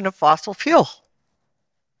extraction of fossil fuel.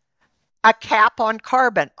 A cap on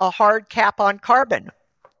carbon, a hard cap on carbon.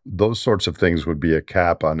 Those sorts of things would be a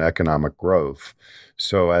cap on economic growth.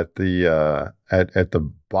 So at the at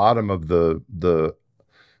the bottom of the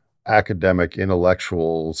academic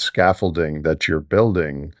intellectual scaffolding that you're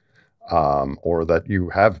building, or that you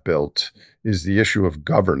have built, is the issue of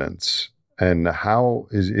governance. And how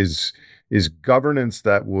is governance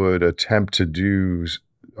that would attempt to do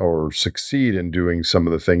or succeed in doing some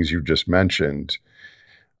of the things you just mentioned,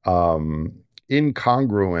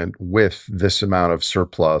 incongruent with this amount of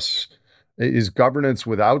surplus? Is governance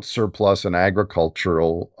without surplus and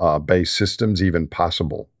agricultural based systems even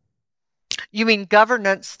possible? You mean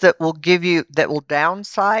governance that will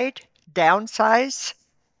downsize?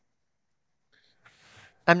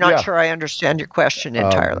 I'm not Yeah. sure I understand your question Um,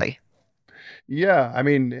 entirely. yeah. I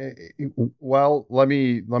mean, well, let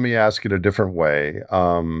me ask it a different way.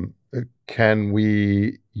 Can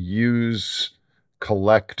we use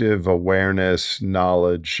collective awareness,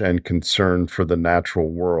 knowledge, and concern for the natural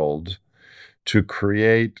world to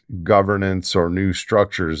create governance or new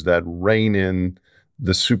structures that rein in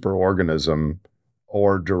the superorganism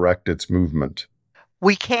or direct its movement?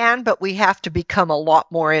 We can, but we have to become a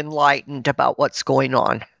lot more enlightened about what's going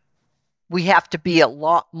on. We have to be a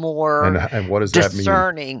lot more And what does that mean?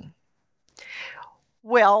 discerning.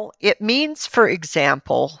 Well, it means, for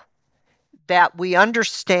example, that we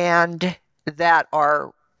understand that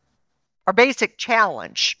our basic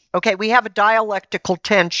challenge, okay, we have a dialectical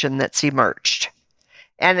tension that's emerged,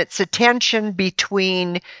 and it's a tension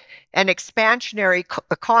between an expansionary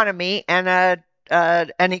economy and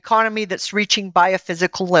an economy that's reaching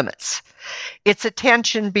biophysical limits. It's a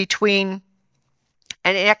tension between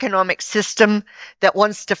an economic system that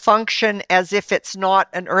wants to function as if it's not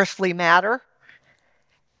an earthly matter.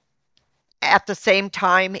 At the same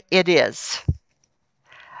time, it is.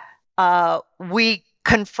 We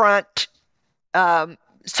confront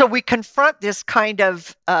so we confront this kind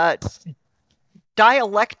of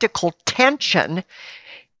dialectical tension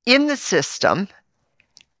in the system,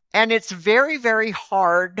 and it's very, very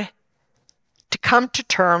hard to come to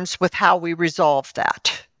terms with how we resolve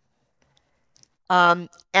that. And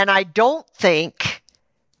I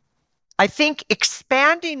think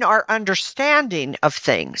expanding our understanding of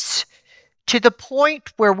things to the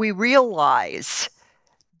point where we realize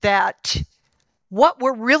that what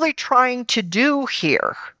we're really trying to do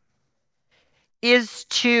here is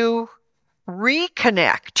to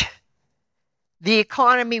reconnect the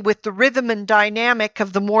economy with the rhythm and dynamic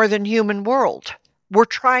of the more than human world. We're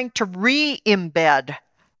trying to re-embed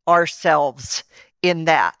ourselves in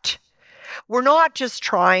that. We're not just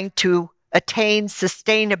trying to attain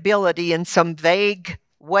sustainability in some vague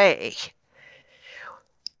way.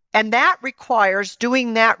 And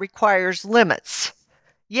doing that requires limits.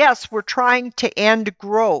 Yes, we're trying to end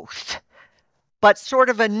growth, but sort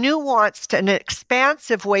of a nuanced and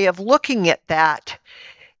expansive way of looking at that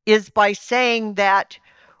is by saying that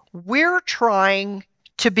we're trying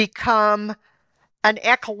to become an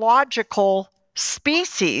ecological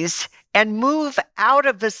species and move out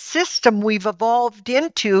of a system we've evolved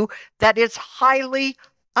into that is highly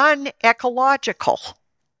unecological.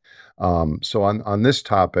 So on this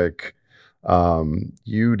topic,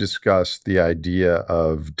 you discussed the idea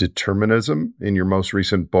of determinism in your most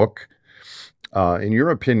recent book. In your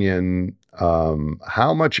opinion,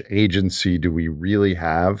 how much agency do we really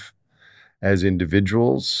have as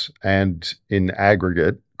individuals and in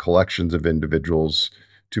aggregate collections of individuals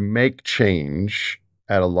to make change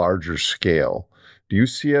at a larger scale? Do you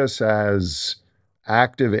see us as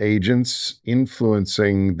active agents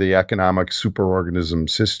influencing the economic superorganism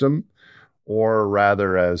system, or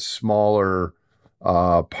rather as smaller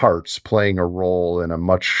parts playing a role in a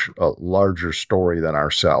much larger story than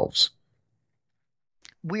ourselves?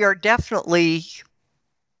 We are definitely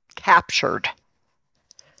captured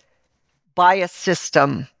by a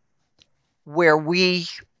system where we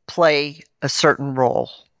play a certain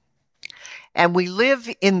role. And we live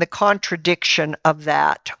in the contradiction of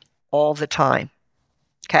that all the time.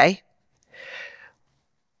 Okay?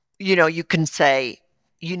 You can say,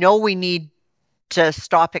 we need to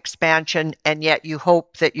stop expansion, and yet you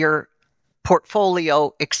hope that your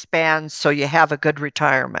portfolio expands so you have a good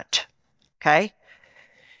retirement. Okay?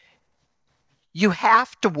 You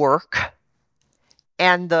have to work,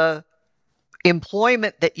 and the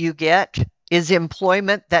employment that you get is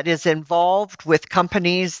employment that is involved with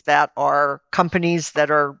companies that are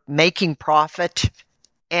making profit,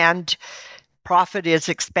 and profit is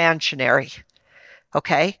expansionary.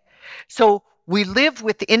 Okay? So we live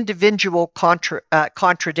with individual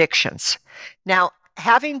contradictions. Now,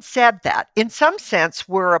 having said that, in some sense,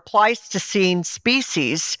 we're a Pleistocene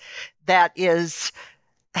species that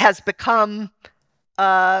has become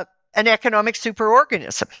an economic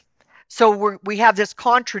superorganism. So we have this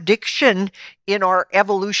contradiction in our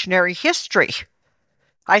evolutionary history.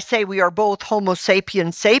 I say we are both Homo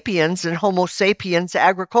sapiens sapiens and Homo sapiens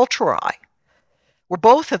agriculturae. We're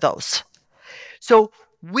both of those. So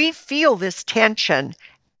we feel this tension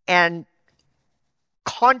and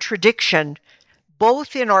contradiction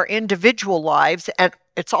both in our individual lives, and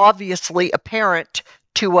it's obviously apparent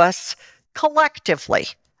to us collectively.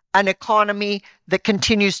 An economy that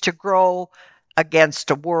continues to grow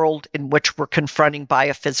against a world in which we're confronting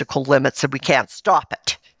biophysical limits and we can't stop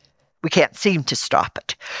it. We can't seem to stop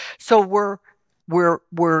it. So we're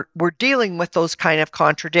dealing with those kind of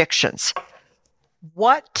contradictions.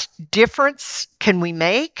 what difference can we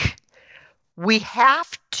make? We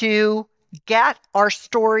have to get our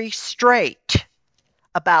story straight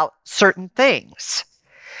about certain things.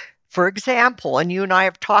 For example, and you and I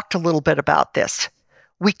have talked a little bit about this,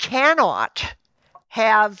 we cannot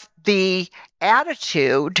have the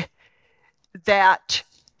attitude that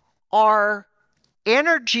our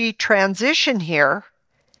energy transition here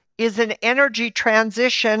is an energy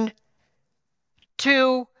transition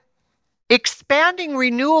to expanding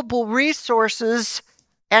renewable resources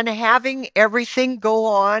and having everything go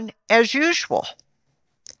on as usual.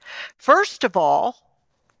 First of all,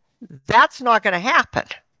 that's not going to happen.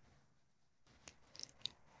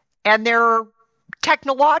 And there are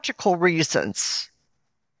technological reasons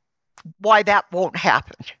why that won't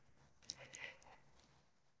happen.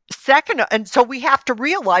 Second, and so we have to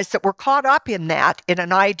realize that we're caught up in that in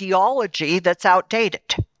an ideology that's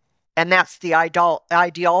outdated. And that's the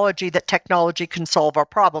ideology that technology can solve our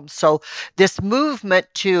problems. So this movement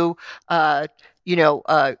to,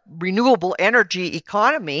 renewable energy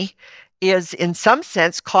economy is in some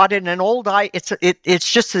sense caught in an old,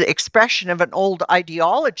 it's just the expression of an old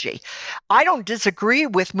ideology. I don't disagree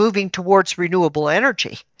with moving towards renewable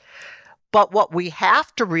energy, but what we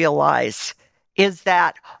have to realize is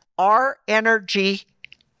that our energy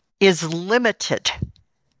is limited.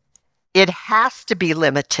 It has to be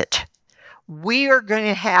limited. We are going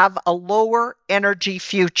to have a lower energy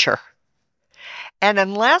future. And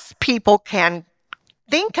unless people can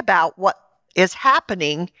think about what is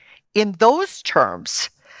happening in those terms,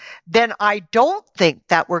 then I don't think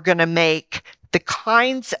that we're going to make the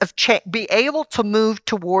kinds of be able to move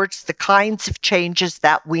towards the kinds of changes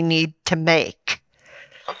that we need to make.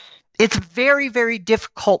 It's very, very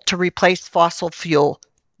difficult to replace fossil fuel.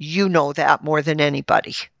 You know that more than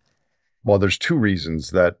anybody. Well, there's two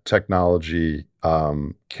reasons that technology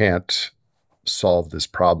can't solve this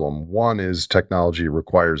problem. One is technology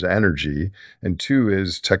requires energy, and two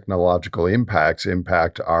is technological impacts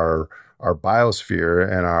impact our biosphere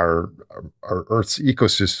and our Earth's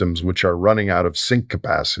ecosystems, which are running out of sink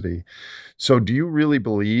capacity. So do you really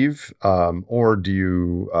believe, or do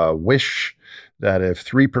you wish that if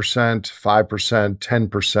 3%, 5%,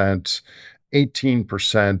 10%,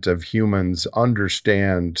 18% of humans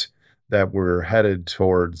understand that we're headed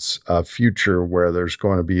towards a future where there's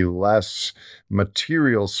going to be less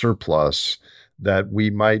material surplus, that we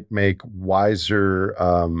might make wiser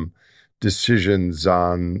decisions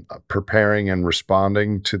on preparing and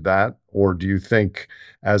responding to that? Or do you think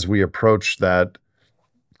as we approach that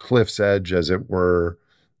cliff's edge, as it were,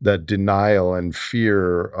 that denial and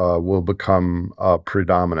fear will become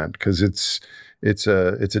predominant? Because it's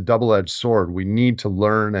a double-edged sword. We need to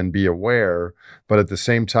learn and be aware, but at the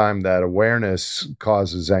same time, that awareness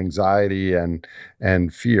causes anxiety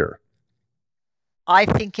and fear. I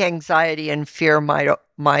think anxiety and fear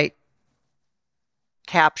might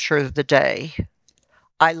capture the day.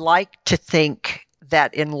 I like to think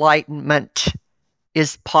that enlightenment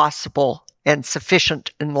is possible, and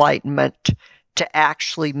sufficient enlightenment to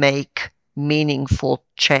actually make meaningful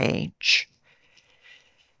change.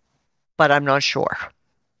 But I'm not sure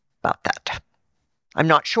about that. I'm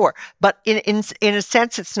not sure. But in a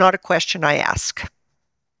sense, it's not a question I ask.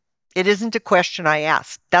 It isn't a question I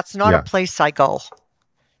ask. That's not a place I go.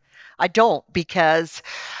 I don't, because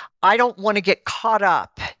I don't want to get caught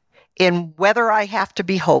up in whether I have to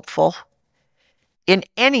be hopeful in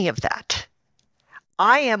any of that.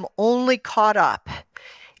 I am only caught up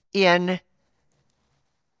in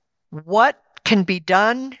what can be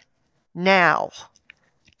done now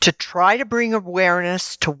to try to bring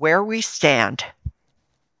awareness to where we stand.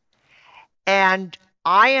 And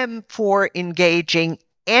I am for engaging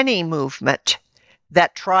any movement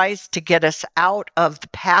that tries to get us out of the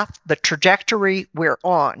path, the trajectory we're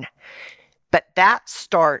on. But that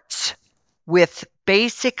starts with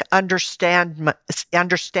basic understanding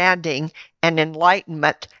and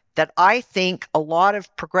enlightenment that I think a lot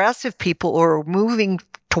of progressive people who are moving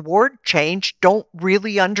toward change don't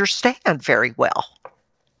really understand very well.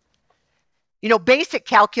 Basic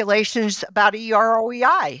calculations about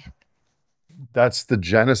EROEI. That's the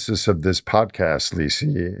genesis of this podcast,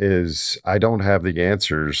 Lisi, is I don't have the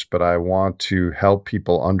answers, but I want to help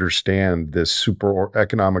people understand this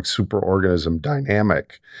economic superorganism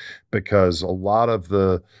dynamic, because a lot of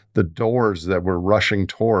the doors that we're rushing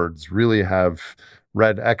towards really have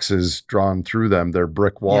red X's drawn through them. They're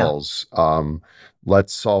brick walls. Yeah.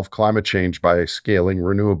 Let's solve climate change by scaling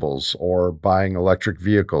renewables or buying electric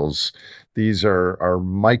vehicles. These are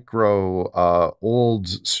micro, old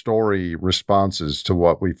story responses to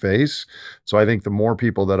what we face. So I think the more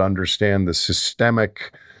people that understand the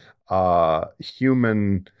systemic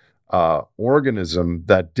human organism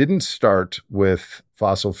that didn't start with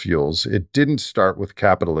fossil fuels. It didn't start with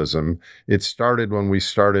capitalism. It started when we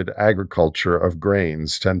started agriculture of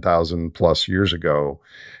grains 10,000 plus years ago.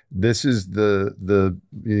 This is the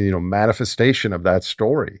manifestation of that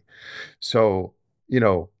story. So,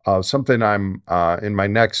 something I'm in my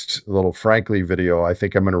next little Frankly video, I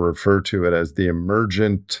think I'm going to refer to it as the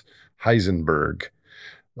emergent Heisenberg.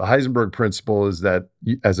 The Heisenberg principle is that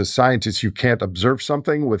as a scientist, you can't observe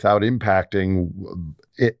something without impacting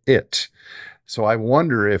it. So I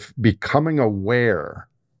wonder if becoming aware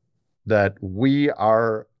that we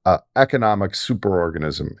are an economic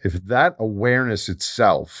superorganism, if that awareness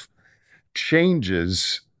itself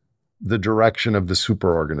changes the direction of the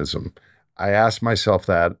superorganism. I ask myself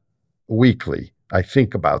that weekly. I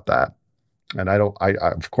think about that. And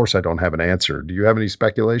of course, I don't have an answer. Do you have any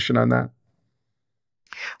speculation on that?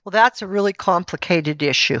 Well, that's a really complicated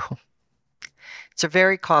issue. It's a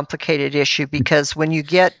very complicated issue because when you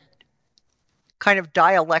get kind of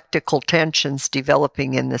dialectical tensions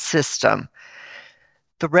developing in the system,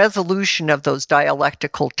 the resolution of those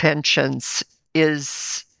dialectical tensions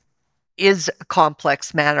is a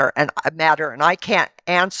complex matter, and I can't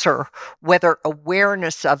answer whether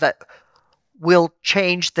awareness of it will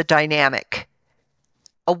change the dynamic.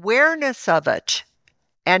 Awareness of it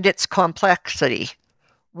and its complexity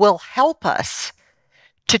will help us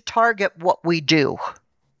to target what we do.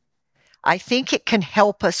 I think it can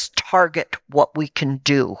help us target what we can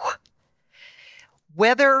do.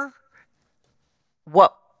 Whether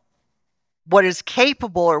what is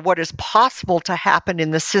capable or what is possible to happen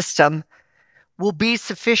in the system will be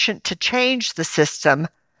sufficient to change the system,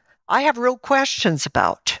 I have real questions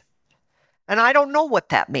about. And I don't know what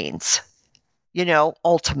that means,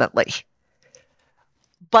 ultimately.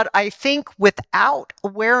 But I think without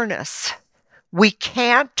awareness, we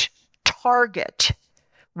can't target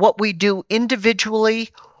what we do individually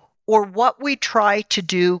or what we try to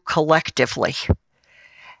do collectively.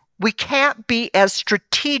 We can't be as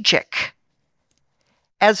strategic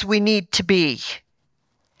as we need to be.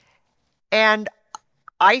 And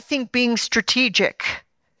I think being strategic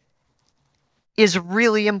is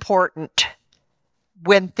really important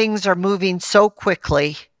when things are moving so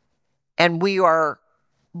quickly and we are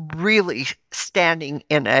really standing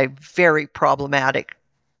in a very problematic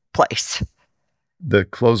place. The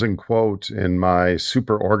closing quote in my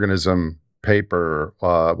Superorganism paper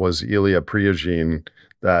was Ilya Prigogine,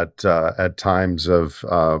 that at times of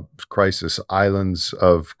crisis, islands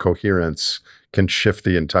of coherence can shift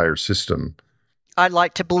the entire system. I'd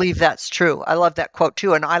like to believe that's true. I love that quote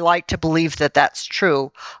too, and I like to believe that that's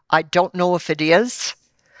true. I don't know if it is.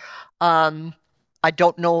 I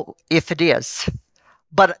don't know if it is.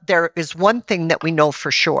 But there is one thing that we know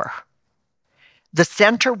for sure. The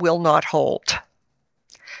center will not hold.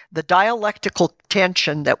 The dialectical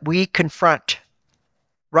tension that we confront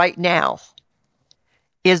right now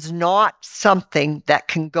is not something that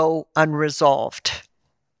can go unresolved.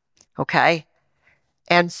 Okay?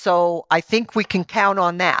 And so I think we can count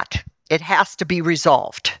on that. It has to be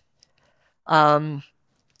resolved. And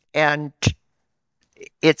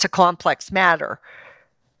it's a complex matter.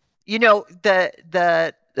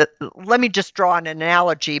 Let me just draw an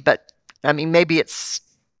analogy, but I mean, maybe it's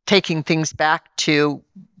taking things back to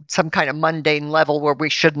some kind of mundane level where we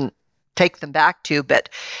shouldn't take them back to. But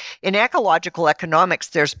in ecological economics,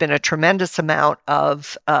 there's been a tremendous amount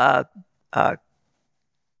of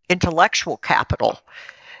intellectual capital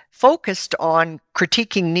focused on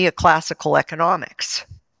critiquing neoclassical economics.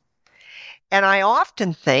 And I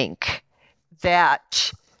often think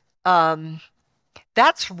that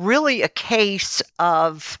that's really a case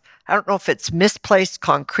of, I don't know if it's misplaced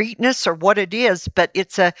concreteness or what it is, but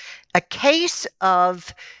it's a case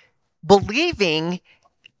of believing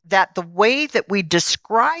that the way that we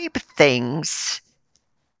describe things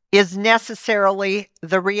is necessarily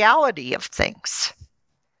the reality of things.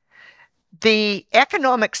 The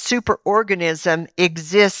economic superorganism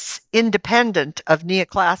exists independent of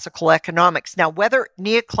neoclassical economics. Now, whether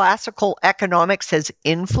neoclassical economics has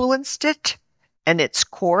influenced it and its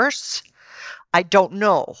course, I don't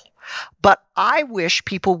know. But I wish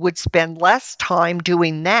people would spend less time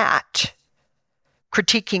doing that,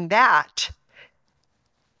 critiquing that,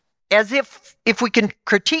 as if we can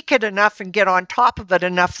critique it enough and get on top of it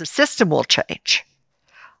enough, the system will change.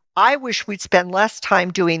 I wish we'd spend less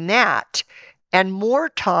time doing that and more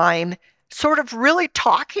time sort of really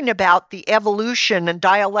talking about the evolution and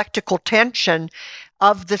dialectical tension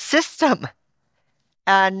of the system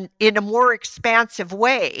and in a more expansive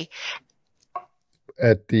way.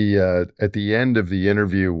 at the end of the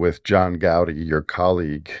interview with John Gowdy, your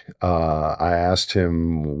colleague, I asked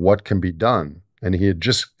him what can be done, and he had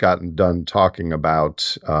just gotten done talking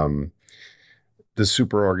about the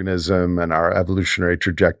superorganism and our evolutionary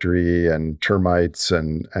trajectory and termites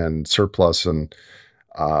and surplus and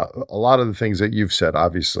a lot of the things that you've said,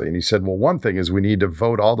 obviously. And he said, well, one thing is we need to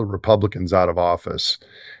vote all the Republicans out of office.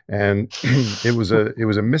 And it was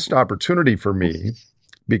a missed opportunity for me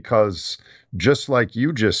because just like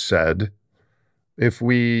you just said, if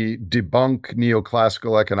we debunk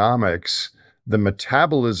neoclassical economics, the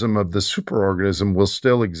metabolism of the superorganism will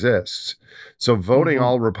still exist. So voting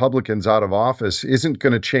all Republicans out of office isn't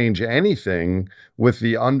going to change anything with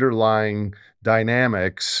the underlying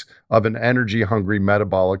dynamics of an energy-hungry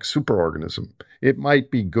metabolic superorganism. It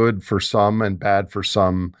might be good for some and bad for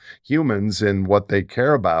some humans in what they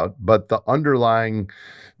care about, but the underlying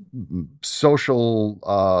social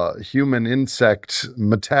human insect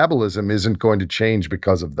metabolism isn't going to change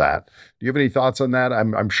because of that. Do you have any thoughts on that?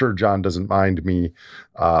 I'm sure John doesn't mind me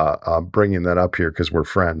bringing that up here because we're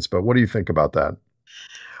friends, but what do you think about that?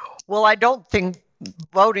 Well, I don't think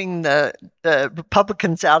voting the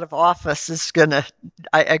Republicans out of office is going to,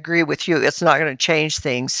 I agree with you, it's not going to change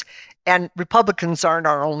things. And Republicans aren't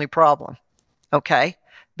our only problem, okay?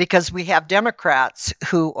 Because we have Democrats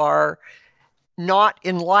who are not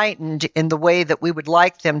enlightened in the way that we would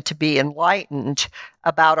like them to be enlightened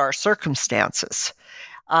about our circumstances.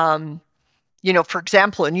 For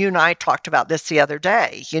example, and you and I talked about this the other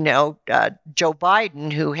day, Joe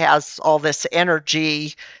Biden, who has all this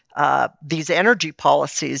energy, these energy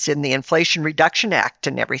policies in the Inflation Reduction Act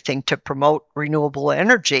and everything to promote renewable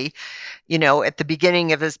energy, at the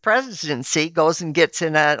beginning of his presidency, goes and gets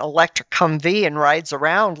in an electric Humvee and rides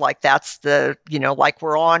around like that's like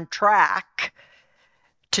we're on track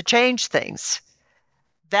to change things.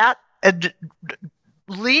 That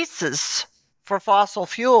leases for fossil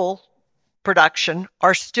fuel production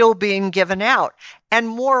are still being given out. And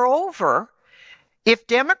moreover, if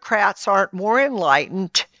Democrats aren't more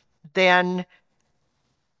enlightened than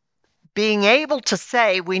being able to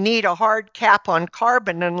say we need a hard cap on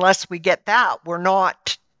carbon, unless we get that, we're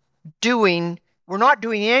not doing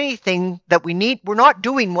anything that we need. We're not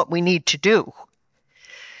doing what we need to do.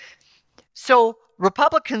 So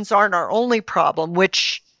Republicans aren't our only problem,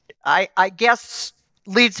 which I guess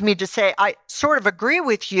leads me to say I sort of agree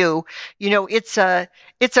with you. It's a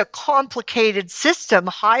complicated system,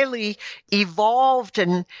 highly evolved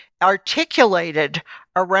and articulated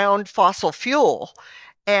around fossil fuel.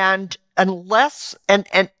 And unless and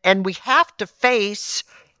we have to face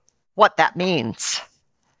what that means.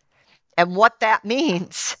 And what that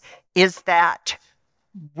means is that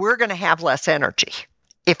we're going to have less energy.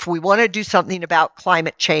 If we want to do something about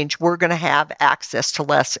climate change, we're going to have access to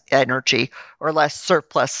less energy or less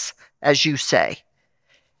surplus, as you say.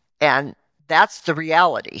 And that's the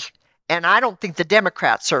reality. And I don't think the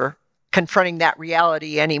Democrats are confronting that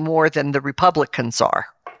reality any more than the Republicans are.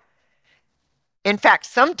 In fact,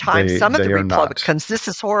 sometimes some of the Republicans, this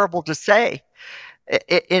is horrible to say,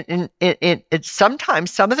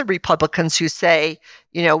 sometimes some of the Republicans who say,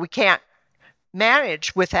 we can't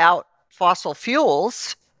manage without fossil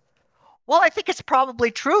fuels. Well, I think it's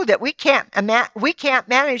probably true that we can't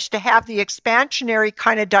manage to have the expansionary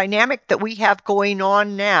kind of dynamic that we have going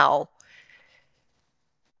on now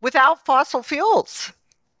without fossil fuels.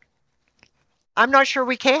 I'm not sure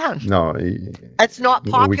we can. No, it's not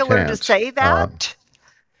popular to say that.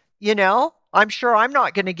 I'm sure I'm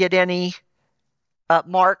not going to get any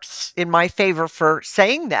marks in my favor for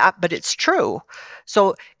saying that, but it's true.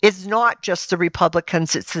 So it's not just the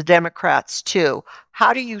Republicans, it's the Democrats too.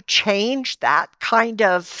 How do you change that kind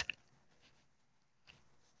of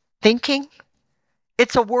thinking?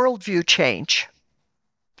 It's a worldview change.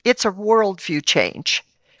 It's a worldview change.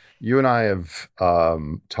 You and I have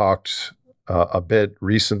talked a bit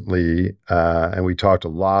recently, and we talked a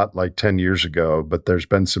lot like 10 years ago, but there's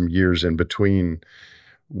been some years in between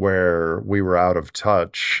where we were out of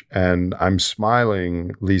touch. And I'm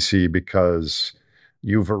smiling, Lisi, because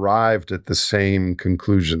you've arrived at the same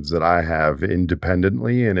conclusions that I have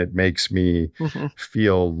independently, and it makes me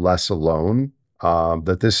feel less alone,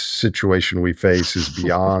 that this situation we face is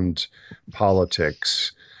beyond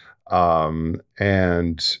politics.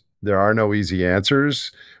 And there are no easy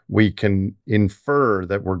answers. We can infer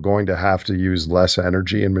that we're going to have to use less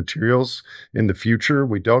energy and materials in the future.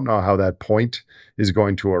 We don't know how that point is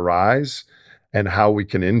going to arise and how we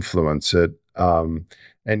can influence it. And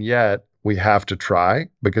yet we have to try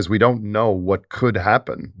because we don't know what could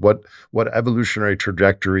happen, what evolutionary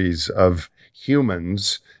trajectories of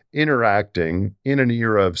humans interacting in an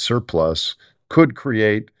era of surplus could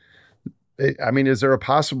create. I mean, is there a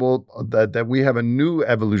possible that we have a new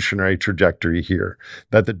evolutionary trajectory here,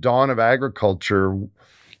 that the dawn of agriculture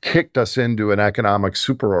kicked us into an economic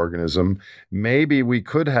superorganism? Maybe we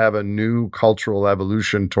could have a new cultural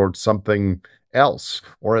evolution towards something else,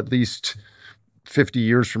 or at least 50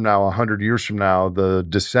 years from now, 100 years from now, the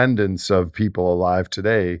descendants of people alive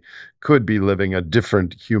today could be living a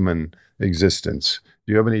different human existence.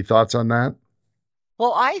 Do you have any thoughts on that?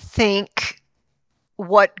 Well, I think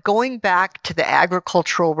going back to the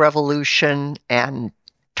agricultural revolution and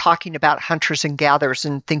talking about hunters and gatherers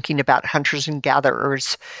and thinking about hunters and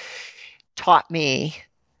gatherers taught me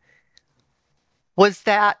was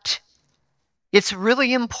that it's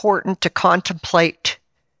really important to contemplate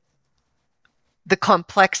the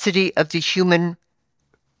complexity of the human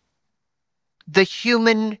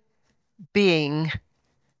being,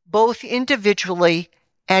 both individually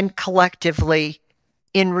and collectively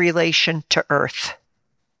in relation to Earth.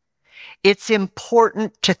 It's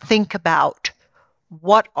important to think about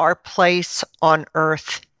what our place on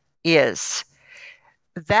Earth is.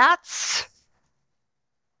 That's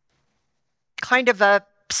kind of a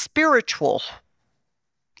spiritual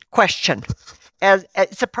question.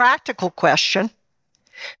 It's a practical question,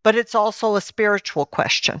 but it's also a spiritual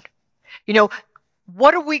question. You know,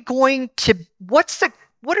 what are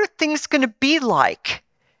things going to be like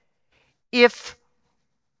if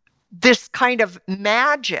this kind of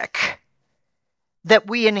magic that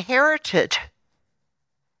we inherited,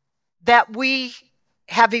 that we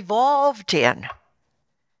have evolved in,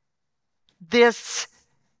 this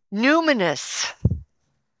numinous,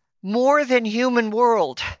 more than human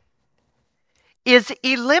world, is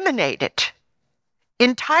eliminated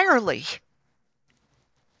entirely?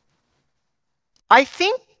 I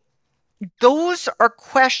think those are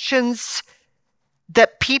questions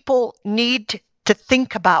that people need to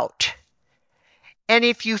think about. And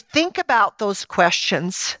if you think about those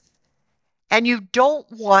questions and you don't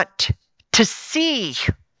want to see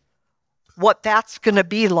what that's going to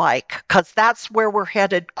be like, because that's where we're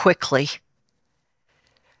headed quickly,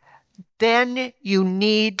 then you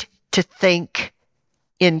need to think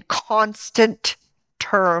in constant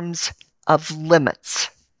terms of limits.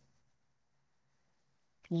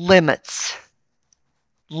 Limits.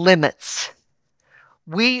 Limits.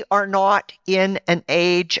 We are not in an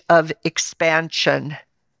age of expansion.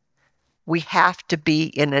 We have to be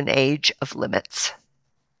in an age of limits.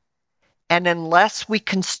 And unless we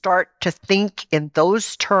can start to think in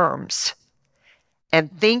those terms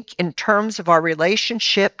and think in terms of our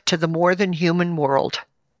relationship to the more than human world,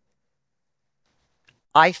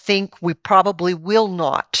 I think we probably will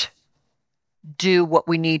not do what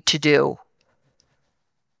we need to do.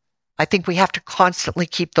 I think we have to constantly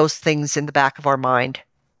keep those things in the back of our mind.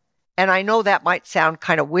 And I know that might sound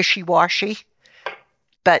kind of wishy-washy,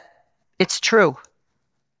 but it's true.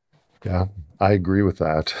 Yeah, I agree with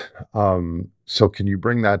that. So can you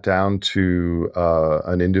bring that down to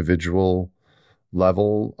an individual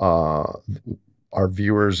level? Our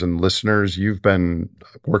viewers and listeners, you've been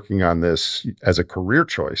working on this as a career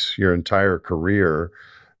choice, your entire career,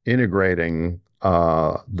 integrating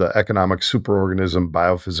the economic superorganism,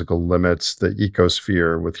 biophysical limits, the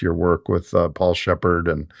ecosphere with your work with Paul Shepard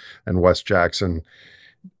and Wes Jackson.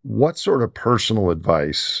 What sort of personal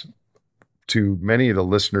advice, to many of the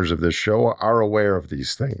listeners of this show are aware of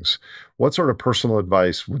these things, what sort of personal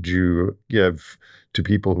advice would you give to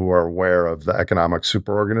people who are aware of the economic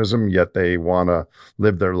superorganism, yet they want to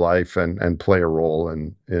live their life and play a role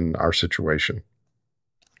in our situation?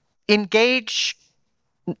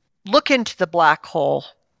 Look into the black hole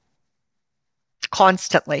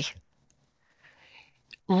constantly.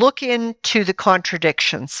 Look into the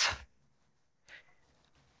contradictions.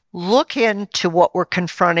 Look into what we're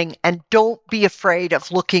confronting, and don't be afraid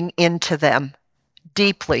of looking into them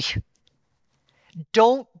deeply.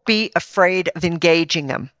 Don't be afraid of engaging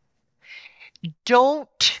them.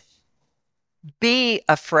 Don't be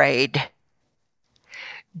afraid.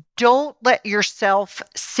 Don't let yourself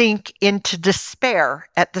sink into despair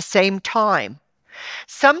at the same time.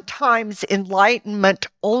 Sometimes enlightenment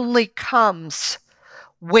only comes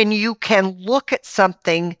when you can look at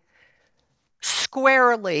something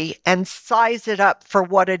squarely and size it up for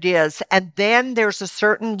what it is. And then there's a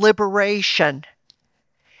certain liberation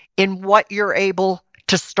in what you're able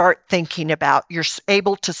to start thinking about. You're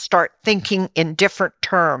able to start thinking in different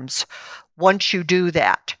terms once you do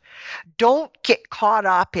that. Don't get caught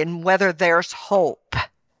up in whether there's hope.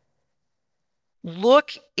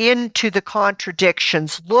 Look into the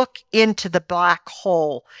contradictions. Look into the black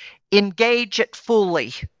hole. Engage it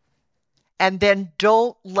fully. And then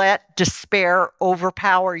don't let despair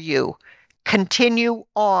overpower you. continue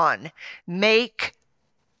on. Make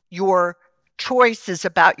your choices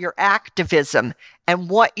about your activism and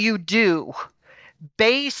what you do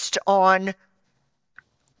based on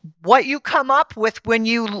what you come up with when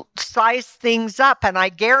you size things up. And I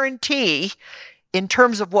guarantee, in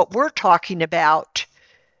terms of what we're talking about,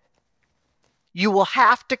 you will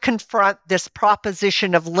have to confront this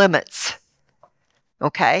proposition of limits.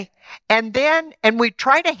 Okay? And we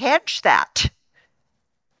try to hedge that.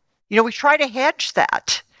 We try to hedge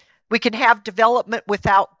that. We can have development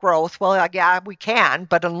without growth. Well, yeah, we can,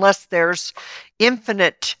 but unless there's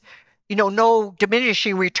infinite, no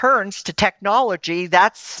diminishing returns to technology,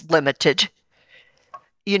 that's limited.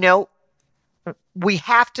 We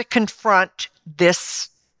have to confront this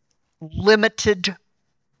limited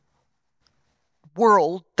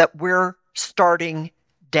world that we're starting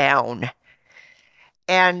down.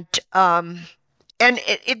 And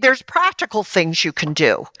there's practical things you can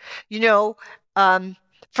do.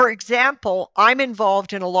 For example, I'm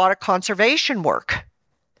involved in a lot of conservation work,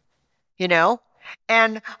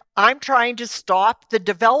 and I'm trying to stop the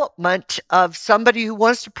development of somebody who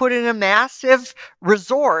wants to put in a massive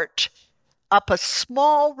resort up a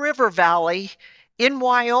small river valley in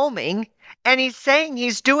Wyoming, and he's saying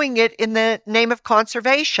he's doing it in the name of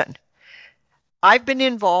conservation. I've been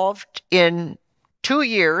involved in 2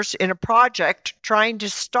 years in a project trying to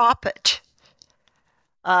stop it,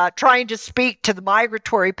 trying to speak to the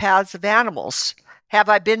migratory paths of animals. Have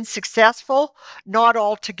I been successful? Not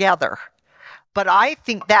altogether. But I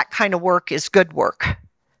think that kind of work is good work.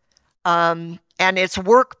 And it's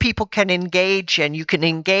work people can engage in. You can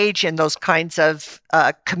engage in those kinds of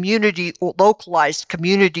localized,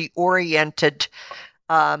 community-oriented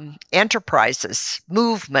enterprises,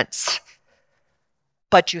 movements.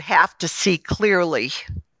 But you have to see clearly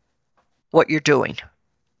what you're doing.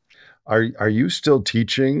 Are you still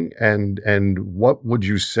teaching? And what would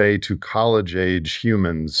you say to college-age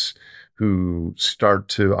humans who start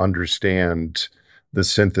to understand the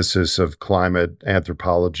synthesis of climate,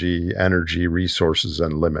 anthropology, energy, resources,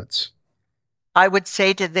 and limits? I would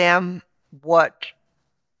say to them what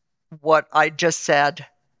I just said.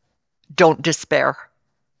 Don't despair.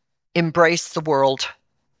 Embrace the world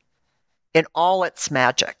in all its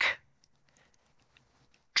magic.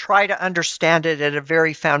 Try to understand it at a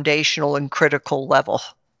very foundational and critical level.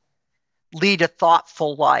 Lead a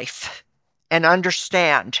thoughtful life and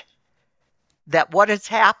understand that what has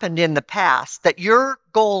happened in the past, that your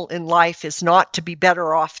goal in life is not to be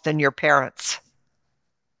better off than your parents.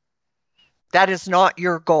 That is not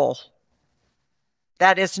your goal.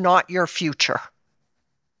 That is not your future.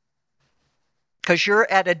 Because you're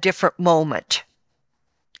at a different moment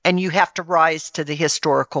and you have to rise to the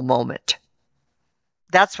historical moment.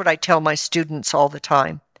 That's what I tell my students all the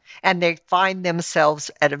time. And they find themselves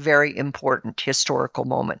at a very important historical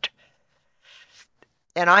moment.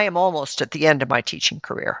 And I am almost at the end of my teaching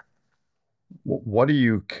career. What do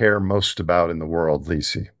you care most about in the world,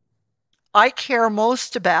 Lisi? I care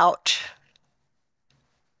most about,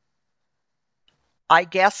 I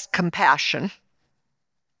guess, compassion.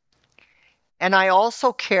 And I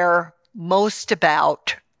also care most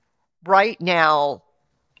about, right now,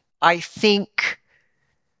 I think,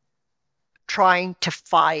 trying to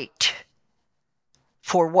fight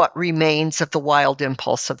for what remains of the wild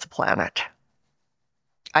impulse of the planet.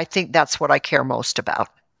 I think that's what I care most about.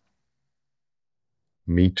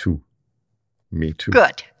 Me too. Me too.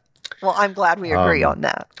 Good. Well, I'm glad we agree on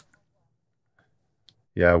that.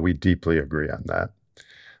 Yeah, we deeply agree on that.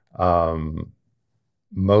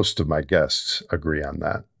 Most of my guests agree on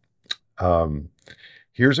that.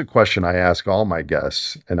 Here's a question I ask all my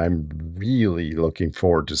guests, and I'm really looking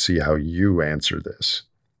forward to see how you answer this,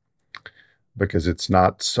 because it's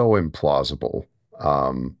not so implausible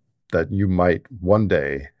that you might one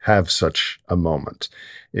day have such a moment.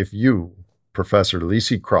 If you, Professor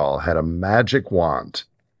Lisi Krall, had a magic wand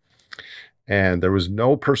and there was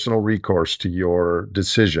no personal recourse to your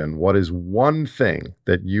decision, what is one thing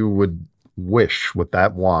that you would wish with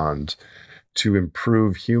that wand to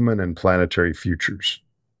improve human and planetary futures?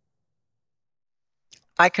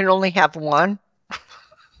 I can only have one.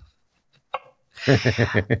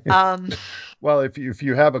 Well, if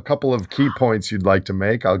you have a couple of key points you'd like to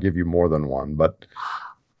make, I'll give you more than one. But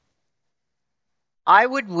I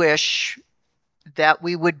would wish that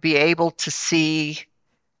we would be able to see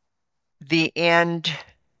the end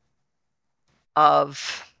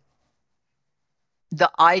of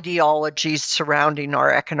the ideologies surrounding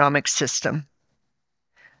our economic system.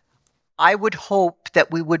 I would hope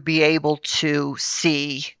that we would be able to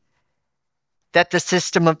see that the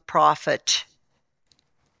system of profit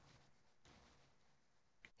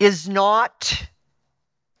is not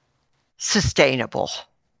sustainable.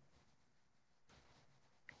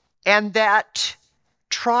 And that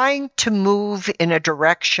trying to move in a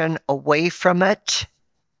direction away from it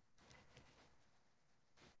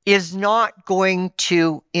is not going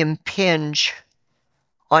to impinge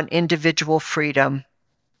on individual freedom.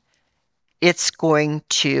 It's going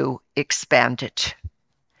to expand it.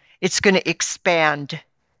 It's going to expand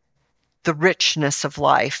the richness of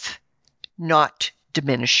life, not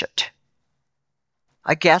diminish it.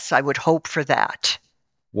 I guess I would hope for that.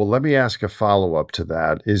 Well, let me ask a follow-up to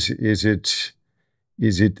that. Is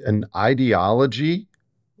it an ideology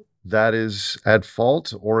that is at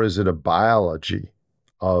fault, or is it a biology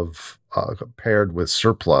of paired with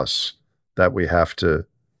surplus that we have to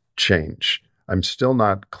change? I'm still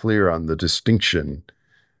not clear on the distinction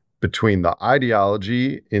between the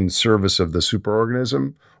ideology in service of the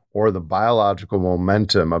superorganism or the biological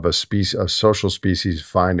momentum of a social species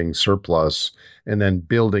finding surplus and then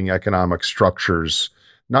building economic structures,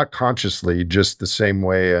 not consciously, just the same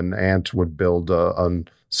way an ant would build a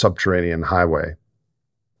subterranean highway.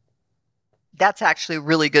 That's actually a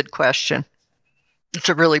really good question. It's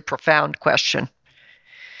a really profound question.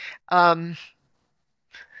 I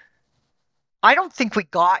don't think we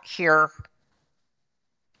got here.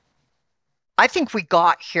 I think we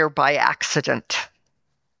got here by accident,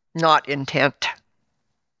 not intent.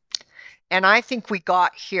 And I think we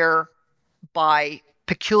got here by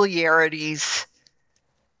peculiarities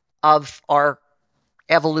of our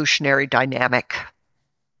evolutionary dynamic.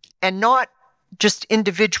 And not just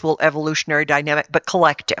individual evolutionary dynamic, but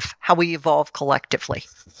collective, how we evolve collectively.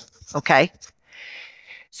 Okay?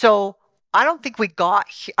 So I don't think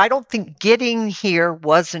getting here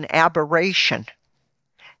was an aberration.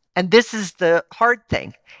 And this is the hard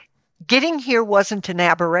thing. Getting here wasn't an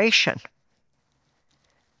aberration.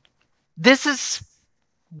 This is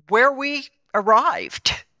where we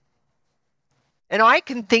arrived. And I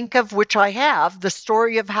can think of, which I have, the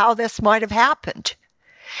story of how this might have happened.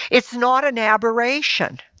 It's not an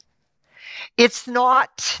aberration. It's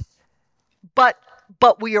not, but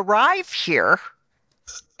we arrive here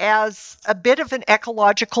as a bit of an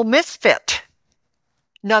ecological misfit,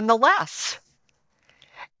 nonetheless.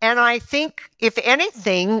 And I think, if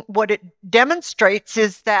anything, what it demonstrates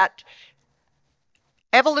is that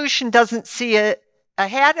evolution doesn't see it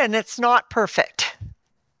ahead, and it's not perfect.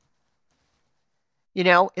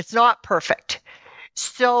 It's not perfect.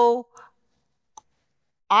 So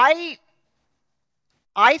I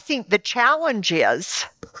think the challenge is,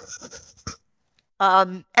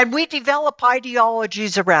 and we develop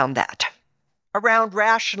ideologies around that, around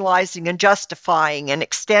rationalizing and justifying and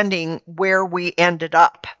extending where we ended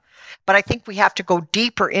up. But I think we have to go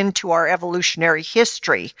deeper into our evolutionary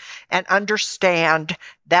history and understand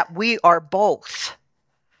that we are both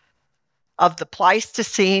of the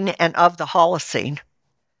Pleistocene and of the Holocene.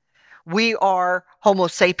 We are Homo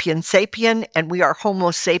sapien sapien, and we are Homo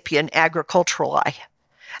sapien agriculturali.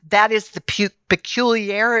 That is the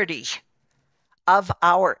peculiarity of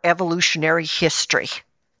our evolutionary history.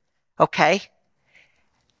 Okay?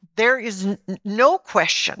 There is no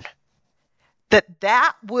question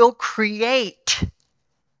that will create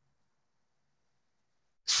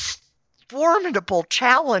formidable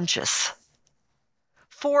challenges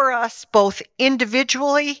for us both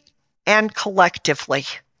individually and collectively.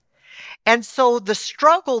 And so the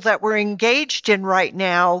struggle that we're engaged in right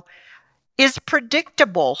now is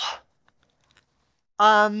predictable.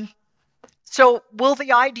 So will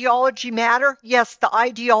the ideology matter? Yes, the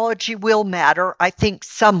ideology will matter, I think,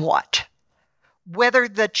 somewhat. Whether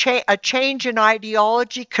a change in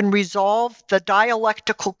ideology can resolve the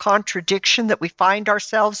dialectical contradiction that we find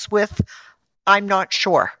ourselves with, I'm not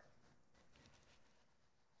sure.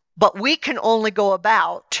 But we can only go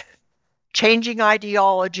about changing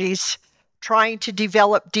ideologies, trying to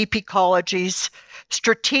develop deep ecologies,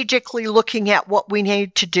 strategically looking at what we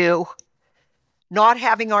need to do, not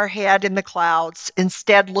having our head in the clouds,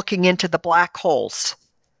 instead looking into the black holes.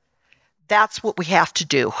 That's what we have to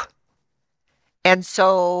do. And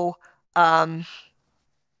so we'll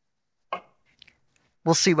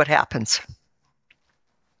see what happens.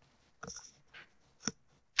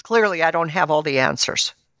 Clearly, I don't have all the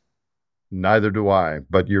answers. Neither do I,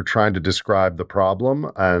 but you're trying to describe the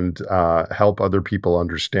problem and help other people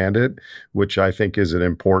understand it, which I think is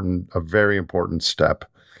a very important step.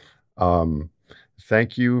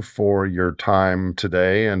 Thank you for your time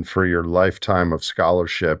today and for your lifetime of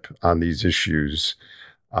scholarship on these issues.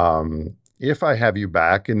 If I have you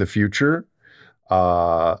back in the future,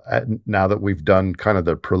 now that we've done kind of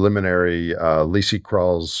the preliminary Lisi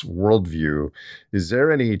Krall's worldview, is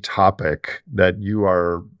there any topic that you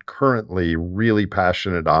are currently really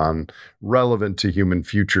passionate on, relevant to human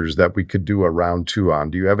futures, that we could do a round two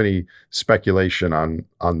on? Do you have any speculation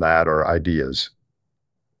on that or ideas?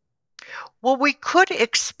 Well, we could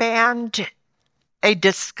expand a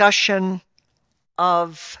discussion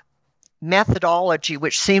of methodology,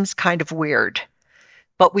 which seems kind of weird,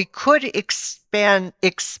 but we could expand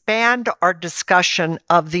our discussion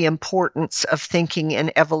of the importance of thinking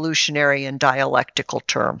in evolutionary and dialectical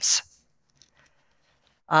terms.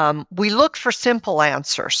 We look for simple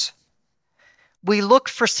answers. We look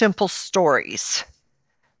for simple stories,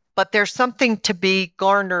 but there's something to be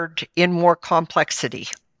garnered in more complexity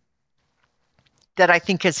that I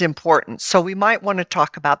think is important. So we might want to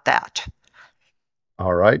talk about that.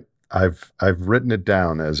 All right. I've written it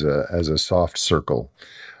down as a soft circle.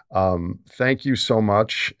 Thank you so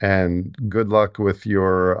much, and good luck with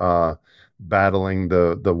your battling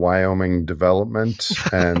the Wyoming development.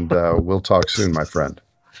 And we'll talk soon, my friend.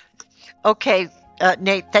 Okay,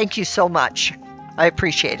 Nate, thank you so much. I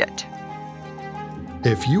appreciate it.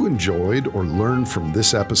 If you enjoyed or learned from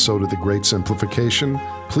this episode of The Great Simplification,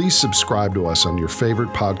 please subscribe to us on your favorite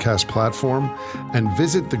podcast platform and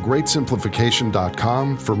visit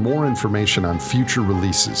thegreatsimplification.com for more information on future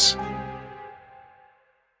releases.